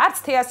მიქიაშვილს, არც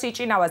თეა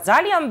სიჭინავას,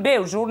 ძალიან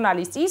ბევრ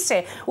ჟურნალისტს ისე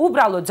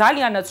უბრალოდ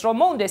ძალიანაც რომ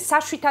მოუნდეს,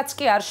 საშვითაც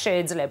კი არ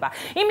შეეძლება.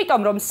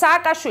 იმიტომ რომ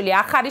სააკაშვილი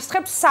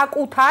ახარისხებს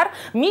საკუთარ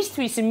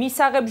მისთვის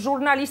მისაღებ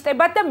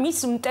ჟურნალისტებად და მის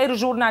მტერ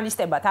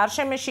ჟურნალისტებად. არ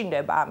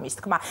შემეშინდება ამის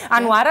თქმა.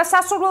 ანუ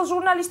არასასურველ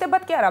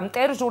ჟურნალისტებად კი არა,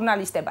 მტერ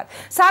ჟურნალისტებად.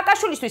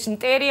 სააკაშვილისთვის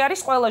მტერი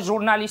არის ყველა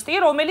ჟურნალისტი,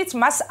 რომელიც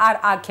მას არ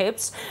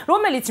აქებს,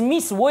 რომელიც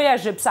მის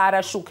ვოიაჟებს არ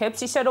აშუქებს,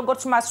 ისე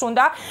როგორც მას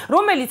უნდა,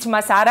 რომელიც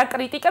მას არ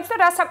აკრიტიკებს და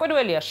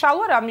რასაკვირველია,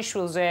 შალვა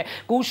რამიშვილზე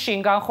გუშინ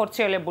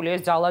განხორციელებული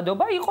ეს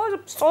ძალადობა იყო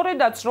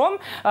სწორედაც რომ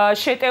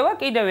შეტევა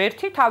კიდევ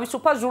ერთი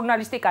თავისუფალ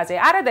ჟურნალისტიკაზე.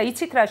 არა და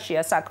იცით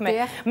რაშია საქმე?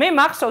 მე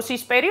მახსოვს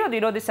ის პერიოდი,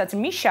 როდესაც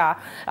მიშა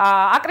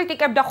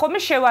აკრიტიკებდა ხოლმე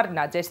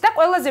შევარდნაძეს და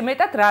ყველაზე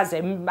მეტად რაზე?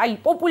 აი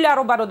პოპულარობა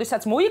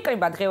როდესაც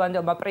მოიკრიბა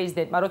დღევანდელმა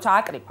პრეზიდენტმა, როცა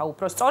აკრიფა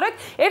უფრო სწორედ,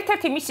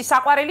 ერთ-ერთი მისი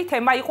საყვარელი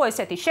თემა იყო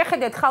ესეთი: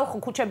 შეხედეთ ხალხო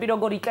ქუჩები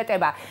როგორ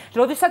იკეტება,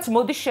 როდესაც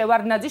მოდის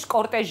შევარდნაძის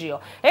კორტეჟიო.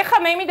 ეხლა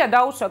მე მინდა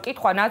დაუსვა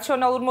კითხვა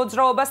ნაციონალურ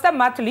მოძრაობას და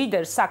მათ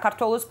ლიდერს,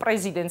 საქართველოს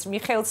პრეზიდენტს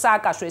მიხეილ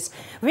სააკაშვილს.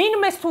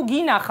 ვინმეს თუ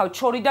გინახავთ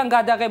შორიდან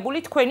გადაღებული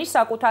თქვენი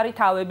საკუთარი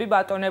თავები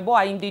ბატონებო,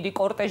 აი იმ დიდი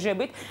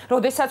კორტეჟებით,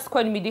 როდესაც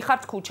თქვენ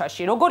მიდიხართ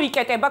ქუჩაში, როგორ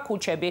იკეტება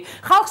ქუჩები,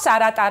 ხალხს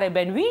არ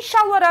ატარებენ. ვინ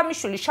შალვა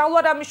რამიშვილი? შალვა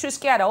რამიშვილს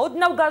კი არა,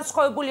 ოდნავ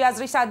განსხვავებული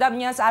აზრის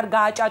ადამიანს არ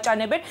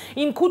გააჭაჭანებენ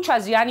იმ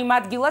ქუჩაზე ან იმ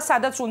ადგილას,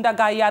 სადაც უნდა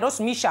გაიაროს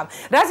მიშამ.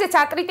 რაზეც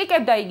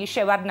აკრიტიკებდა იგი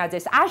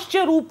შევარდნაძეს,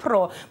 100-ჯერ უფრო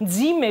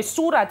მძიმე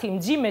სურათი,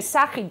 მძიმე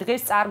სახით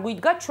დღეს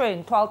წარგვიდგა ჩვენ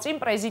თვალწინ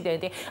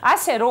პრეზიდენტი.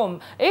 ასე რომ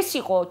ეს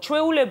იყო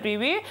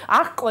ჩვეულებრივი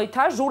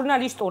აღკვეთა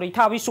ჟურნალისტური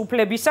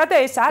თავისუფლებისა და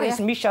ეს არის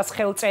მიშას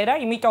ხელწერა,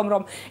 იმიტომ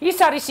რომ ის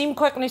არის იმ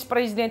ქვეყნის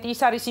პრეზიდენტი,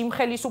 ის არის იმ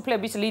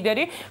ხელისუფლების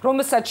ლიდერი,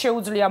 რომელსაც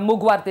შეუძლია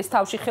მოგვარდეს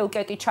თავში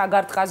ხელკეტი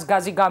ჩაგარტყას,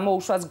 გაზი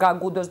გამოუშვას,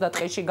 გაგუდოს და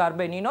ტყეში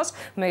გარბენინოს.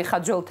 მე ხა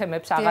ძველ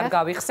თემებს აღარ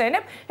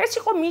გავიხსენებ. ეს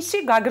იყო მისი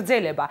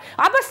გაგრძელება.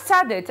 აბა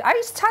სცადეთ, აი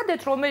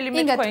სცადეთ რომელიმე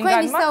თქვენგანმა. თქვენ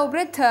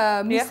ისაუბრეთ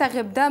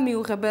მისაღებ და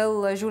მიუღებელ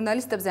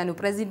ჟურნალისტებზე, ანუ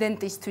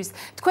პრეზიდენტისთვის.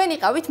 თქვენ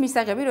იყავით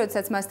მისაღები,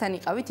 როდესაც მასთან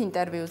იყავით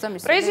ინტერვიუზე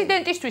მისაღები.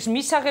 პრეზიდენტისთვის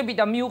მისაღები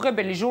და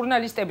მიუღებელი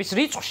ჟურნალისტების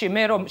რიცხვში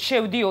მე რომ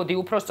შევდიოდი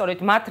უпростоრეთ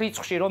მათ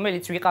რიცხვში,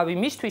 რომელიც ვიყავი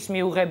მისთვის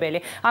მიუღებელი.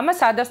 ამას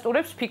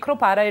ადასტურებს ფიქრობ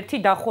არაერთი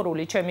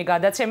დახურული ჩემი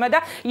გადაცემა და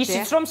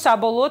ისიც რომ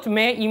საბოლოოდ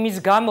მე იმის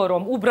გამო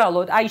რომ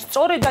უბრალოდ აი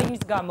სწორედ და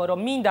იმის გამო რომ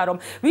მინდა რომ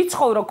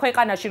ვიცხოვრო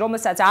ქვეყანაში,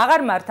 რომელსაც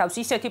აღარ მართავს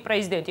ისეთი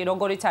პრეზიდენტი,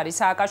 როგორიც არის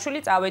სააკაშვილი,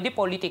 წავედი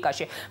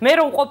პოლიტიკაში. მე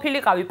რომ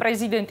ყოფილიყავი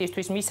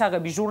პრეზიდენტისთვის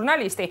მისაღები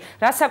ჟურნალისტი,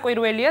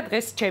 რასაკვირველია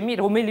დღეს ჩემი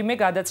რომელიმე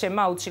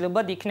გადაცემა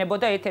აუცილებლად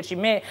იქნებოდა ეთერში.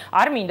 მე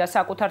არ მინდა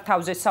საკუთარ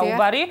თავზე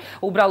საუბარი,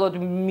 უბრალოდ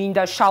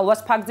მინდა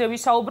შალვას ფაქტზე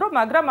ვისაუბრო,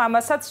 მაგრამ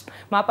ამასაც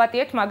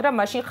მაპატიეთ, მაგრამ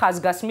მაშინ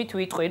ხაზგასმით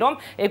ვიტყვი, რომ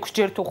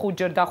 6-ჯერ თუ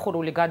 5-ჯერ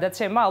დახურული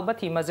გადაცემა ალბათ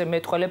იმაზე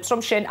მეტყველებს,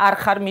 რომ შენ არ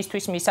ხარ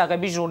მისთვის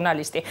მისაღები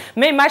ჟურნალისტი.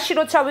 მე მაშინ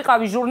როცა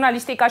ვიყავი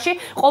ჟურნალისტიკაში,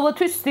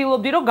 ყოველთვის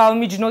ვცდილობდი რომ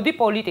გავმიჯნოდი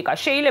პოლიტიკა.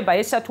 შეიძლება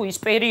ესა თუ ის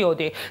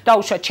პერიოდი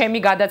დაუშვათ ჩემი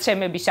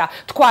გადაცემებისა,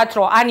 თქვათ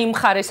რომ ან იმ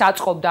მხარეს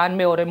აწყობდა, ან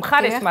მეორე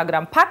მხარეს,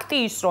 მაგრამ ფაქტი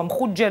ის რომ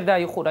 5 ჯერ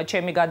დაიხურა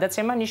ჩემი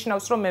გადაცემა,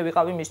 ნიშნავს რომ მე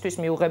ვიყავი მისთვის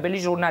მიუღებელი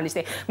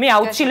ჟურნალისტი. მე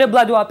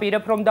აუცილებლად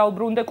ვაპირებ რომ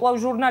დაუბრუნდე კვლავ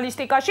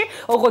ჟურნალისტიკაში,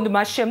 ოღონდ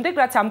მას შემდეგ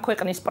რაც ამ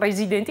ქვეყნის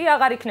პრეზიდენტი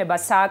აღარ იქნება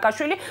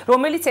სააკაშვილი,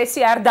 რომელიც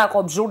ესე არ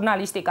დაყობს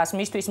ჟურნალისტიკას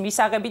მისთვის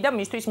მისაღები და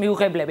მისთვის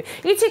მიუღებლები.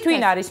 იცით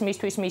ვინ არის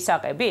მისთვის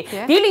მისაღები?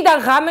 დილიდან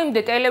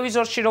ღამემდე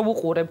ტელევიზორში რომ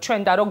უყურებ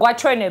ჩვენ და რომ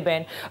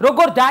გვაჩვენებენ,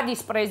 როგორ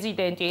დადის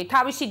პრეზიდენტი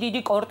თავისი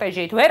დიდი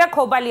კორტეჟით, ვერა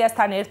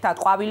ქობალიასთან ერთად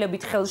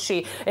ყვავილებით ხელში,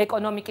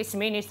 ეკონომიკის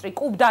მინისტრი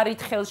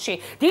კუბდარით ხელში.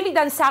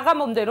 დილიდან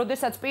საღამომდე,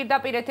 როდესაც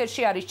პირდაპირ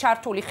ეთერში არის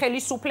ჩართული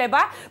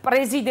ხელისუფლება,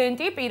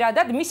 პრეზიდენტი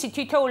პირადად მისი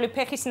თითოეული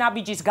ფეხის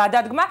ნაბიჯის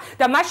გადადგმა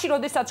და მაშინ,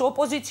 როდესაც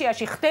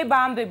ოპოზიციაში ხდება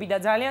ამბები და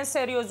ძალიან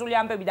სერიოზული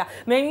ამბები და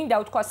მე მინდა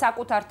ვთქვა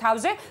საკუთარ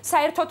თავზე,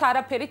 საერთოდ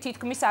არაფერი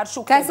თითქმის არ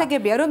შუქდება.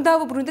 გასაგებია რომ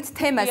დავუბრუნდეთ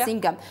თემას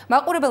ინგა.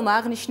 მაყურებელმა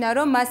აღნიშნა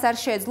რომ მას არ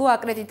შეეძლო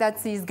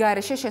აკრედიტაციის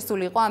გარეშე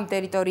შესულიყო ამ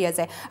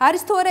ტერიტორიაზე.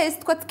 არის თუ არა ეს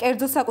თქვა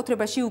კერძო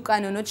საკუთრებაში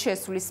უკანონოდ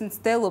შესulis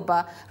მცდელობა,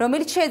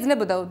 რომელიც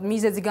შეიძლებოდა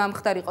მიზეზი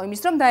გამხდარიყო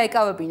იმის რომ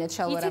დაეკავებინათ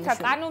შალვა რამიშვილი.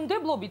 იცით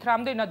კანონმდებლობით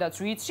რამდენადაც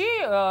ვიცი,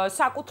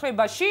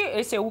 საკუთრებაში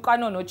ესე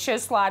უკანონოდ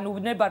შესვლა, ანუ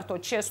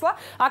ვნებართოდ შესვლა,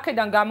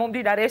 აქედან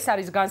გამომდინარე ეს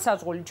არის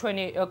განსაზღვრული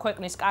ჩვენი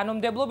ქვეყნის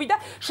კანონმდებლობით და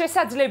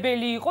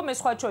შესაძლებელი იყო, მე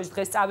სხვა შორის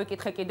დღეს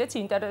წავიკითხე კიდეც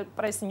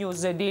ინტერპრეს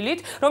ნიუზზე დილით,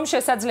 რომ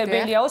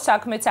შესაძლებელიაო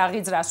საქმეც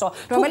აღიძრასო.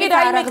 თუ კი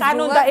რაიმე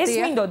კანონდა ეს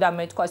მინდოდა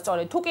მე თქვა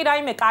სწორედ, თუ კი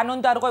რაიმე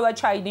კანონდარღვევა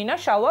ჩაიდინა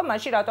შალვა,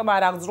 მაშინ რატომ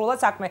არ აღძრულა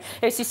საქმე?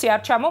 ეს ისე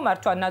არ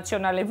ჩამომართვა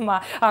ნაციონალებმა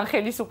ან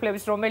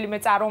ხელისუფლების რომელიმე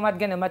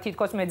წარმომადგენელმა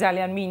თითქოს მე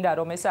ძალიან მინდა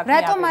რომ ეს საქმე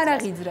რატომ არ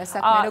აღიძრა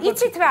საქმე?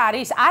 იცით რა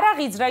არის? არ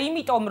აღიძრა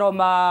იმიტომ რომ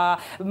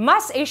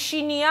მას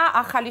ეშინია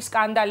ახალი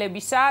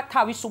სკანდალებისა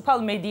თავისუფალ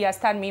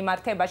მედიასთან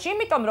მიმართებაში,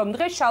 იმიტომ რომ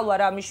დღეს შალვა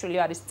რამიშვილი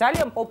არის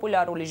ძალიან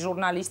პოპულარული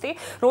ჟურნალისტი,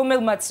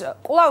 რომელმაც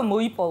კვლავ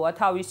მოიპოვა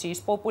თავისი ის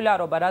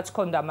პოპულარობა, რაც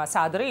ჰქონდა მას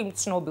ადრე იმ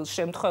ცნობილ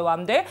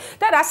შემთხვევამდე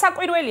და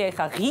რასაკვირველია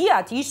ხა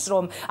ღიად ის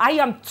რომ აი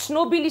ამ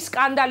ცნობილი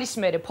სკანდალის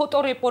მერე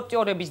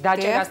ფოტორეპორტიორების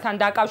დაჭერასთან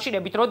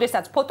დაკავშირებით,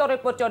 როდესაც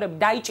ფოტორეპორტიორები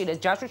დაიჭირეს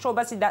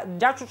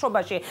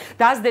ჯაშუშობაში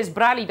დასდეს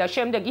ბრალი და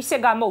შემდეგ ისე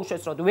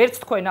გამოუშვეს, რომ ვერც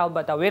თქვენ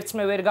ალბათ და ვერც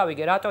მე ვერ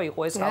გავიგე, რატო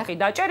იყო ეს ხალხი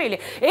დაჭერილი.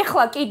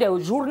 ეხლა კიდევ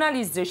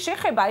ჟურნალისტზე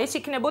შეხება ეს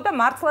იქნებოდა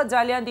მართლა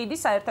ძალიან დიდი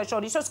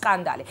საერთაშორისო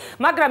სკანდალი.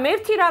 მაგრამ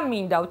ერთი რამ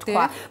მინდა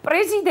ვთქვა,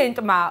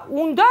 პრეზიდენტმა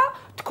უნდა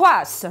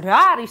თქვას,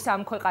 რა არის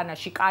ამ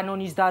ქვეყანაში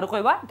კანონის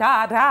დარღვევა და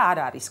რა არ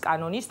არის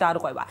კანონის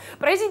დარღვევა.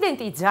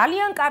 პრეზიდენტი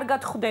ძალიან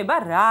კარგად ხვდება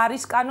რა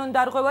არის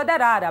კანონდარღვევა და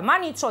რა არა.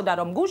 მან იცოდა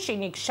რომ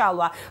გუშინ იქ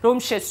შალვა რომ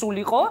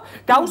შესულიყო,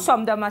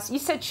 დაუსვამდა მას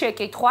ისეთ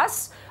შეკითხვას,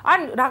 ან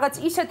რაღაც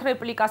ისეთ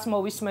რეპლიკას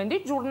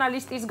მოვისმენდით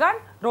ჟურნალისტისგან,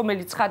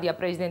 რომელიც ხადია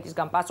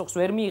პრეზიდენტისგან პასუხს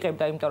ვერ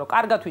მიიღებდა, იმიტომ რომ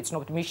კარგად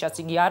ვიცნობთ მიშას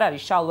იგი არ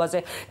არის შალვაზე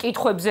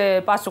კითხვებზე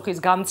პასუხის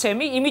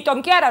გამცემი, იმიტომ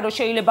კი არა რომ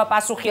შეიძლება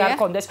პასუხი არ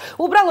ქონდეს.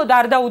 უბრალოდ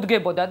არ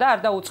დაუდგებოდა და არ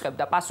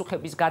დაუწყებდა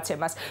პასუხების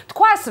გაცემას.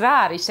 თქვას რა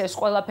არის ეს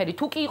ყველაფერი?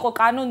 თუ კი იყო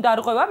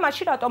კანონდარღვევა,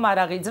 მაშინ რატომ არ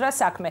აღიძრა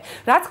საქმე?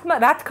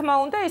 რა თქმა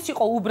უნდა, ეს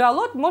იყო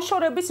უბრალოდ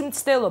მოშორების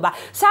მცდელობა.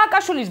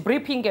 სააკაშვილის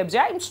ბრიფინგებზე,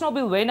 აი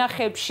ცნობილ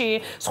ვენახებში,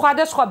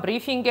 სხვადასხვა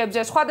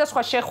ბრიფინგებზე,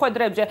 სხვადასხვა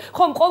შეხვედრებზე,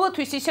 ხომ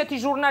ყოველთვის ისეთი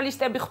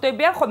ჟურნალისტები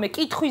ხვდებიან ხოლმე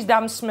კითხვის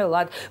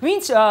დამსმელად,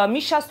 ვინც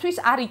მიშასთვის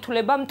არ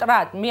ითვლება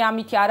მტრად. მე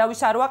ამითი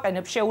არავის არ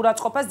ვაყენებ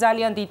შეურაცხყოფას,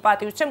 ძალიან დიდ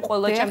პატივს ვცემ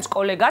ყველა ჩემს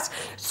კოლეგას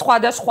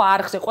სხვადასხვა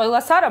არხზე,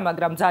 ყველას არა,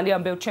 მაგრამ ძალიან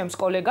ბევრ ჩემს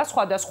კოლეგას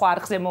სხვადასხვა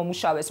არხზე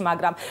მომუშავეს,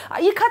 მაგრამ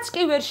იქაც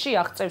კი ვერ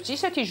შეაღწევს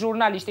ისეთი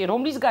ჟურნალისტი,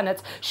 რომლისგანაც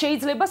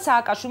შეიძლება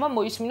სააკაშვილმა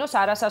მოისმინოს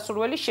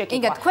არასასურველი შეკითხვა.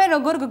 იგა, თქვენ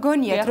როგორ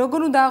გგონიათ,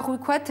 როგორ უნდა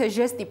აღვიქვათ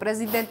ჟესტი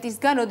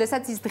პრეზიდენტისგან,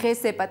 როდესაც ის დღეს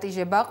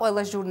ეპატიჟება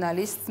ყველა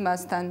ჟურნალისტს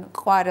მასთან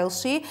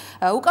ყვარელში,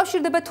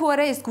 უკავშირდება თუ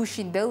არა ეს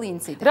გუშინდელ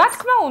ინციდენტს? რა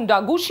თქმა უნდა,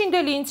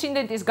 გუშინდელი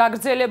ინციდენტის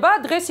გაგრძელება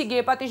დღეს იგი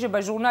ეპატიჟება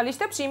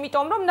ჟურნალისტებს,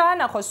 იმიტომ რომ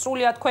დაანახოს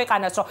სრულიად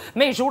ქვეყანას, რომ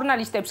მე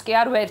ჟურნალისტებს კი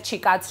არ ვერჩი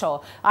კაცო.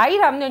 აი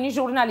რამდენი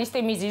ჟურნალისტი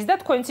მიზის და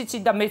თქვენც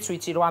იცით და მეც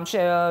ვიცი, რომ ამ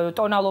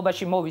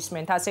ტონალობაში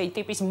მოვისმენთ ასეთი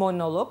ტიპის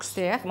მონოლოგს,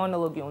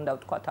 მონოლოგი უნდა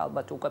ვთქვათ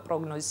ალბათ უკვე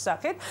პროგნოზის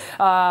სახით.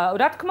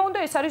 რა თქმა უნდა,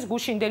 ეს არის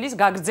გუშინდელის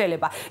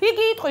გაგრძელება.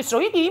 იგი იტყვის,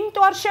 რომ იგი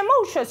იმიტომ არ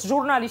შემოუშვეს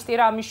ჟურნალისტი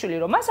რამიშვილი,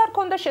 რომ მას არ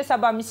ქონდა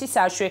შესაბამისი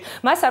საშუე,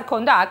 მას არ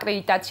ქონდა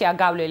აკრედიტაცია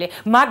გავლილი,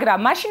 მაგრამ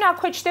მაშინ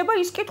აქვეჩდება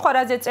ის კითხვა,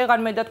 რაზეც წეღარ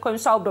მე და თქვენ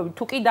საუბრობთ,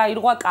 თუ კი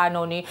დაირღვა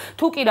კანონი,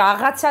 თუ კი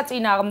რაღაცა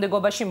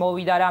წინააღმდეგობაში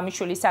მოვიდა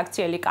რამიშვილის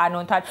აქციელი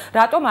კანონთან,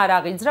 რატომ არ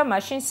აღიძრა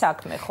მაშინ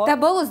საქმე, ხო? და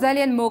ბოლოს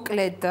ძალიან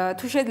მოკლედ,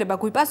 თუ შეიძლება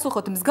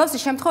გვიპასუხოთ, მსგავსი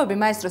შემთხვევები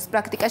მაესტროს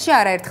პრაქტიკაში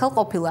არაერთხელ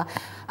ყოფილა.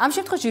 ამ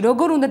შემთხვევაში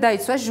როგორ უნდა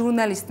დაიცვას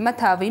ჟურნალისტმა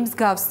თავი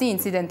მსგავსი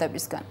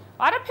ინციდენტებისგან?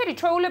 არაფერი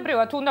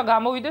ჩვეულებრივად უნდა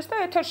გამოვიდეს და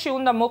ეთერში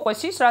უნდა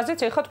მოყვეს ის, რაზეც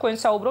ეხლა თქვენ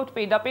საუბრობთ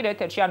პირდაპირ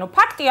ეთერში. ანუ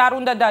ფაქტი არ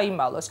უნდა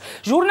დაიმალოს.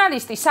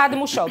 ჟურნალისტი სად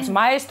მუშაობს?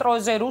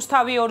 მაესტროზე,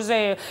 რუსთავიორზე,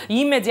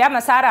 იმედზე,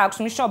 ამას არ აქვს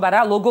მნიშვნელობა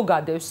რა ლოგო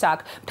გადევს აქ.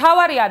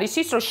 მთავარი არის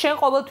ის, რომ შენ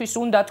ყოველთვის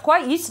უნდა თქვა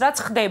ის, რაც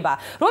ხდება.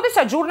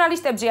 როდესაც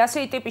ჟურნალისტებზე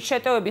ასეთი ტიპის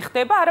შეტევები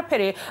ხდება,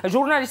 არაფერი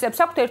ჟურნალისტებს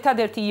აქვთ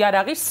ერთადერთი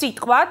იარაღი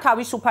სიტყვა,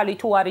 თავისუფალი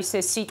თუ არის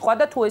ეს სიტყვა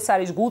და თუ ეს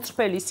არის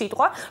გულწრფელი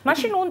სიტყვა,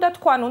 მაშინ უნდა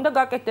თქვან, უნდა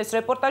გაკეთდეს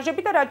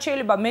რეპორტაჟები და რაც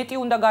შეიძლება მეტი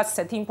უნდა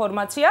გასცეთ ინფორმაცია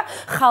ინფორმაცია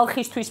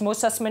ხალხისთვის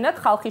მოსასმენად,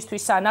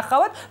 ხალხისთვის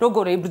სანახავად,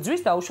 როგორ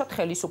ებრძვის დაუშვათ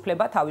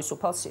ხელისუფლება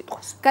თავისუფალ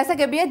სიტყვას.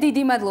 გასაგებია,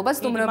 დიდი მადლობა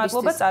სტუმრობისთვის.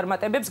 მადლობა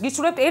წარმატებებს.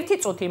 გისურვებთ ერთი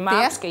წუთი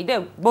მაქვს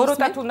კიდევ.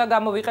 ბოროტად უნდა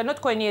გამოვიყენოთ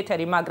თქვენი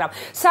ეთერი, მაგრამ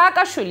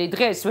სააკაშვილი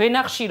დღეს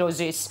ვენახში რო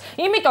ზის.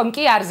 იმიტომ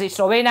კი არ ზის,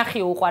 რომ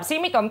ვენახი უყვარს,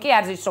 იმიტომ კი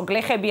არ ზის, რომ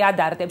გლეხები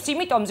ადარდებს,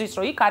 იმიტომ ზის,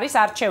 რომ იქ არის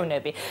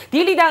არჩევნები.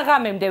 დილიდან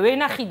ღამემდე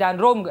ვენახიდან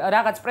რომ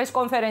რაღაც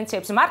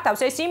პრესკონფერენციებს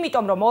მართავს, ეს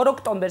იმიტომ რომ 2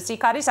 ოქტომბერს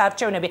იქ არის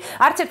არჩევნები.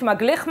 არც ერთმა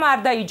გლეხმა არ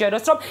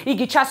დაიჯეროს, რომ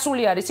იგი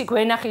ჩასული არის იქ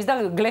ვენახის და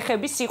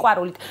გლეხების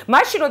სიყვარულით.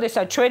 მაშინ,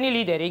 როდესაც ჩვენი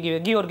ლიდერი, იგივე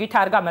გიორგი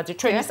თარგამაძე,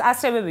 ჩვენს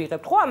ასევე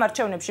ვიღებთ ხო ამ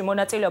არჩევნებში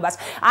მონაწილეობას.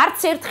 არც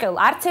ერთხელ,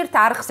 არც ერთ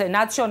არხზე,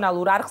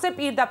 ნაციონალურ არხზე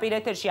პირდაპირ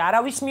ეთერში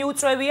არავის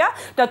მიუწვევია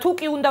და თუ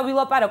კი უნდა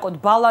ვილაპარაკოთ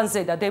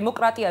ბალანსზე და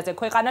დემოკრატიაზე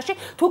ქვეყანაში,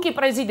 თუ კი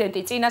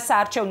პრეზიდენტი წინა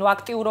საარჩევნო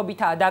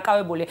აქტიურობითაა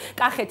დაკავებული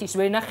კახეთის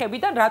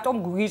ვენახებიდან, რატომ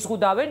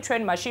გვიზღუდავენ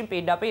ჩვენ მაშინ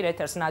პირდაპირ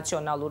ეთერს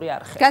ნაციონალური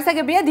არხი.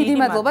 გასაგებია, დიდი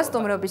მადლობა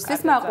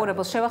სტუმრობისთვის.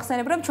 მაყურებელს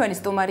შევახსენებ, რომ ჩვენი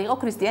სტუმარი იყო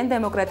ქრისტიან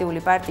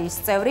დემოკრატიული პარტიის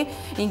წევრი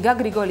ინგა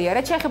გრიგოლია.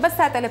 რაც შეეხება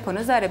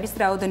სატელეფონო ზარების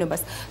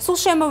რაოდენობას, სულ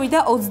შემოვიდა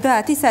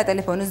 30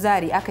 სატელეფონო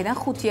ზარი. აქედან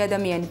 5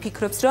 ადამიანი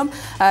ფიქრობს, რომ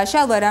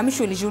შალვა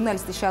რამიშვილი,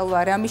 ჟურნალისტი შალვა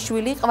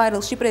რამიშვილი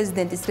ყვარელში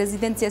პრეზიდენტის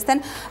რეზიდენციასთან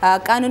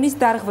კანონის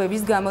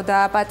დარღვევის გამო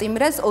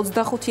დააპატიმრეს.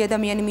 25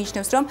 ადამიანი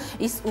მიიჩნევს, რომ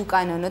ის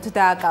უკანონოდ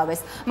დააკავეს.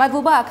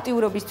 მადლობა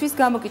აქტიურობისთვის.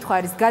 გამოკითხვა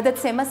არის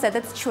გადაცემა,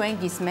 სადაც ჩვენ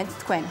გისმენთ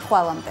თქვენ.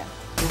 ხვალამდე.